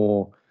that's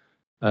more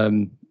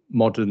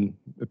modern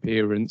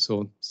appearance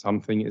or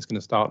something, it's going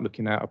to start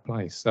looking out of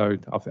place. So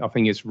I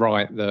think it's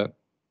right that,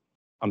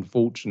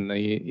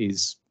 unfortunately, it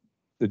is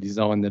the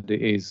design that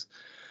it is.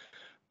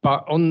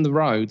 But on the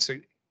road, so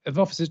have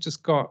officers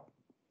just got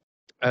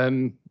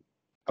an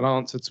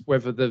answer to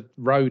whether the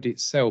road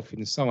itself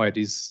inside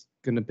is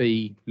going to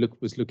be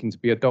was looking to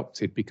be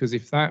adopted? Because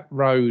if that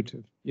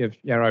road,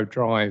 Yarrow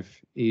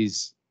Drive,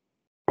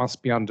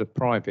 must be under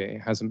private,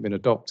 it hasn't been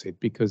adopted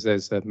because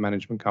there's a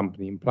management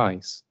company in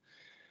place.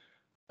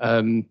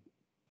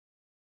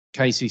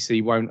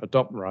 KCC won't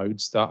adopt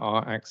roads that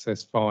are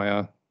accessed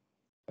via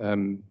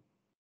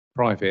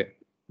private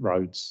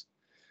roads.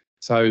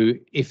 So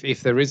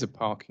if there is a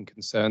parking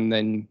concern,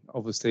 then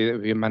obviously there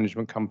will be a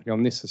management company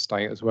on this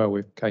estate as well,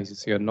 with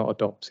KCC are not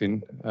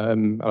adopting.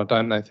 I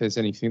don't know if there's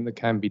anything that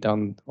can be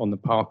done on the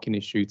parking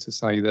issue to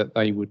say that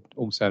they would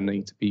also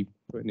need to be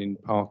putting in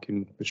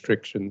parking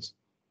restrictions.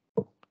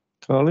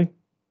 Carly?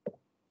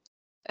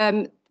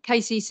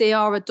 KCC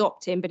are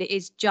adopting, but it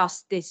is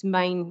just this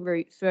main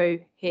route through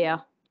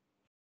here.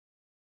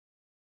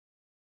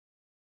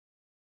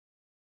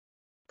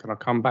 Can I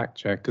come back,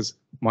 Chair? Because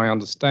my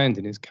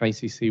understanding is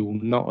KCC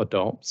will not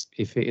adopt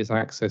if it is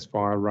accessed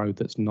via a road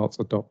that's not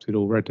adopted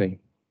already.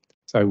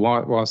 So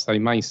whilst they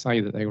may say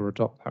that they will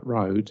adopt that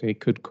road,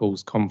 it could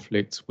cause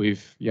conflict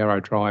with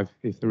Yarrow Drive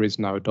if there is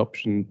no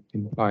adoption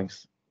in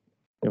place.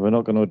 Yeah, we're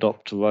not going to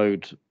adopt a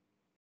road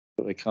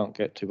that they can't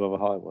get to by the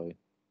highway.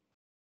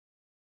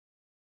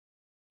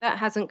 That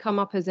hasn't come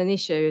up as an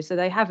issue, so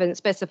they haven't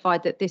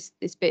specified that this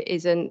bit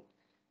isn't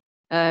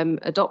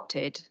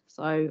adopted.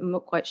 So I'm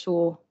not quite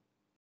sure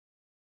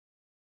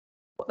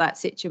what that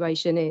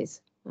situation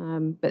is,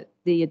 but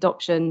the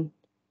adoption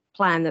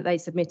plan that they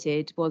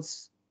submitted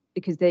was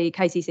because the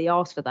KCC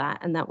asked for that,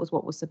 and that was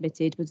what was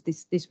submitted, was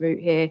this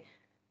route here,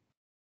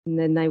 and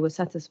then they were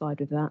satisfied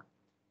with that.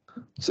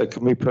 So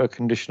can we put a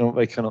condition on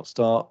they cannot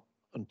start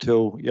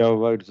until Yarrow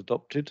Road is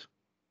adopted?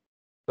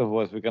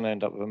 Otherwise we're going to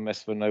end up with a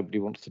mess where nobody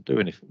wants to do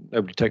anything,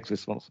 nobody takes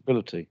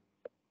responsibility.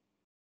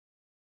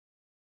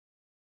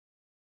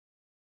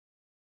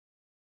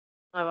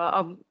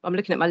 I'm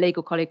looking at my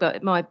legal colleague,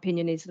 but my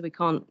opinion is that we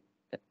can't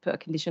put a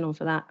condition on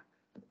for that.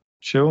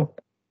 Sure.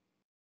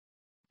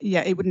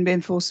 Yeah, it wouldn't be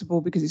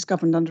enforceable because it's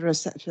governed under a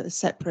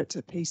separate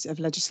piece of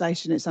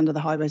legislation. It's under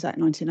the Highways Act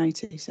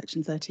 1980,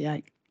 section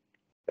 38.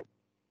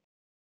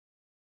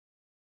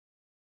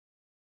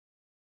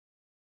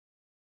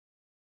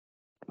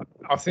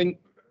 I think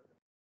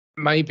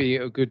maybe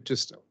it could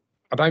just,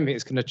 I don't think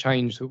it's going to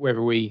change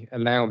whether we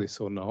allow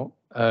this or not.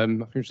 I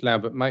think it's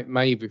allowed, but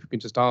maybe if we can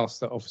just ask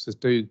that officers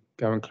do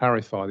go and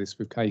clarify this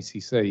with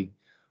KCC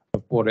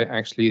of what it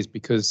actually is,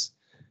 because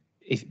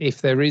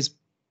if there is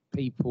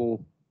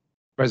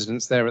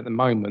residents there at the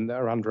moment that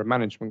are under a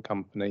management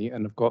company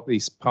and have got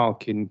this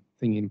parking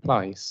thing in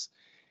place,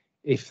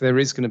 if there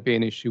is going to be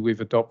an issue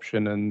with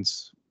adoption and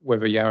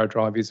whether Yarrow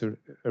Drive is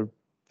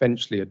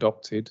eventually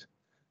adopted,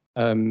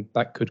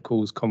 that could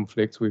cause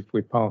conflict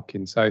with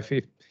parking. So if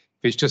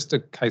it's just a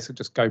case of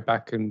just go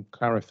back and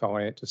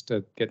clarify it, just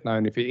to get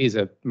known if it is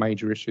a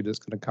major issue that's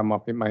going to come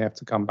up, it may have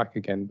to come back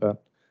again,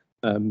 but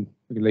we can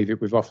leave it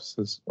with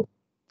officers.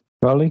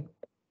 Charlie?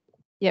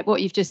 Yeah,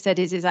 what you've just said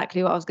is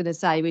exactly what I was going to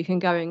say. We can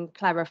go and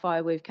clarify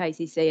with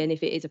KCC, and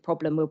if it is a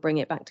problem, we'll bring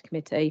it back to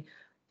committee,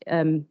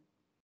 and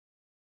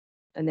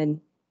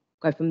then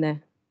go from there.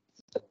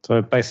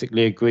 So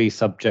basically agree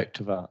subject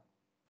to that.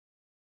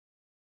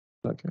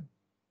 Okay.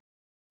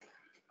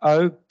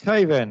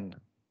 Okay then.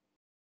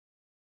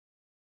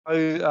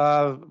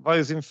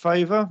 Those in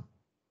favour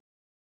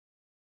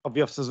of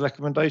the officer's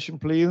recommendation,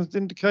 please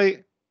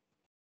indicate.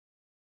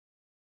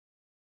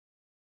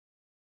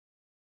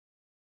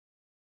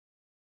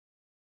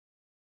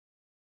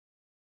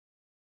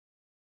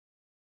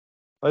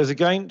 Those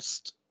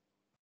against?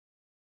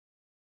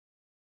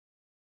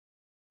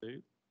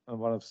 2 and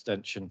 1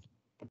 abstention.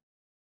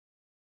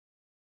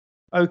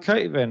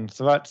 Okay then,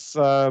 so that's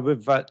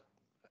with that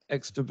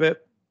extra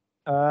bit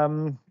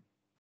agreed.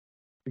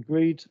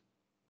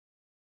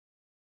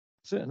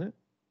 That's it, isn't it?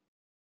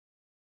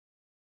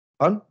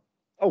 Fun?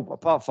 Oh,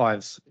 part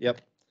 5s.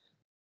 Yep.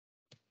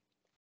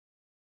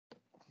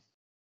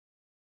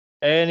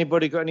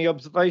 Anybody got any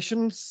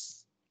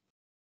observations?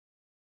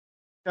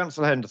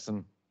 Councillor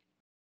Henderson.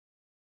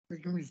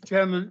 Thank you, Mr.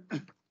 Chairman.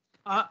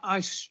 I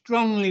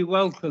strongly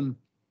welcome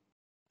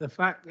the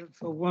fact that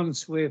for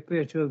once we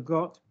appear to have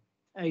got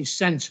a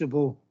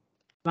sensible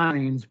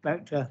planning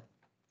inspector.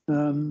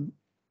 And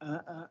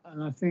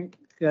I think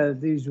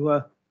these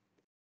were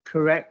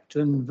correct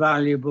and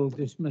valuable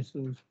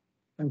dismissals.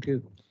 Thank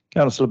you.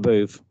 Councillor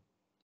Booth.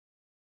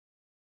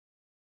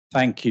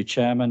 Thank you,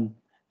 Chairman.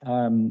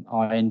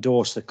 I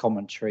endorse the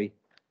commentary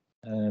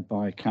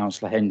by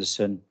Councillor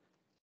Henderson.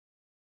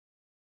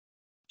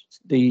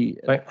 Carrying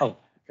on.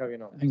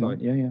 Hang on,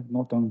 yeah,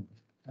 not done.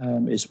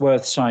 It's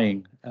worth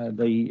saying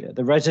the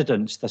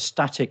residents, the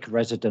static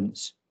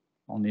residents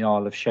on the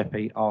Isle of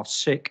Sheppey are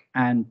sick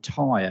and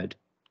tired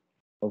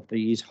of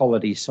these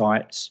holiday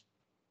sites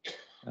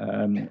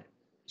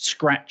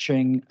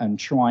scratching and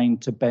trying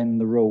to bend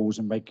the rules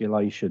and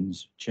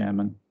regulations,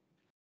 Chairman.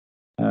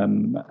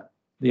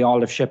 The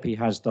Isle of Sheppey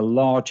has the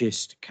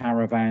largest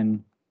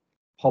caravan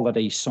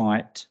holiday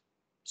site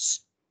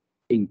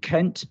in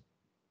Kent,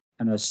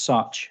 and as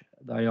such,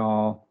 they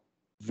are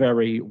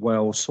very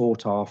well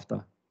sought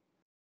after.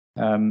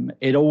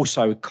 It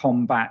also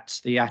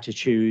combats the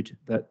attitude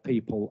that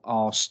people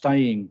are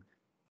staying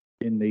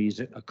in these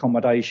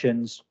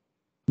accommodations,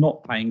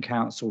 not paying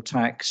council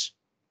tax,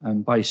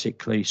 and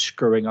basically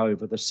screwing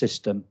over the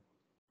system,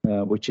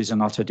 which is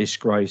an utter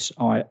disgrace.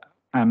 I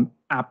am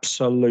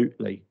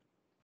absolutely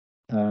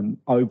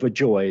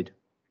overjoyed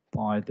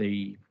by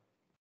the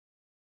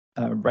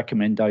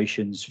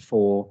recommendations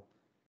for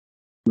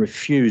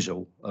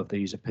refusal of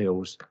these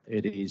appeals.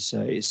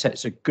 It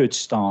sets a good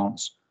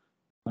stance,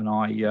 and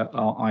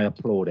I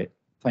applaud it.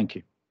 Thank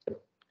you.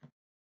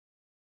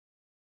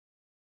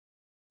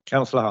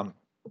 Councillor Hunt.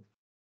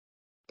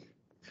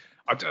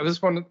 I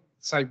just want to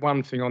say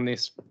one thing on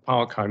this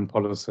park home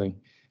policy,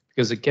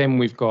 because again,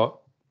 we've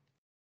got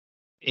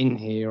in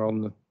here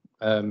on the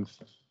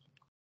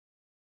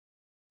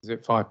is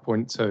it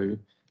 5.2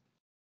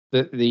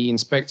 that the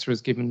inspector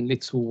has given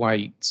little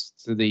weight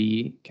to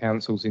the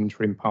council's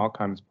interim park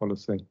homes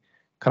policy.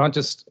 Can I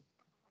just,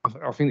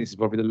 I think this is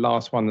probably the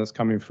last one that's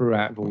coming through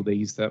out of all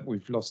these that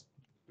we've lost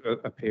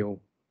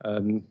appeal.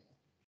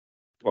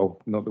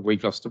 Well, not that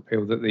we've lost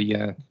appeal, that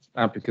the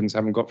applicants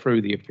haven't got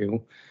through the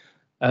appeal.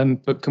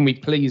 But can we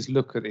please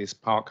look at this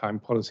park home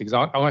policy?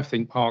 Because I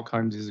think park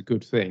homes is a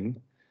good thing.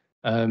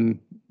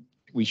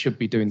 We should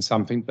be doing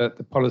something, but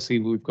the policy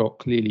we've got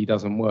clearly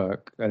doesn't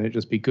work, and it'd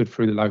just be good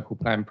through the local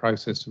plan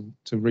process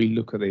to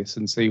re-look at this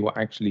and see what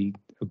actually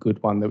a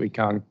good one that we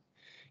can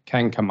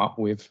come up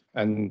with,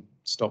 and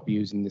stop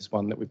using this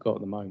one that we've got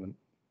at the moment.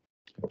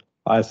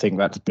 I think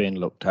that's being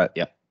looked at,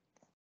 yeah.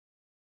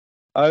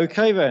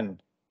 Okay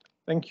then,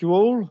 thank you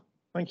all.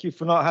 Thank you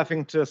for not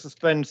having to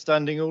suspend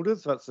standing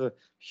orders. That's a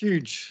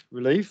huge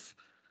relief.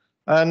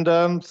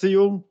 And see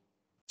you all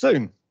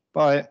soon.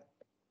 Bye.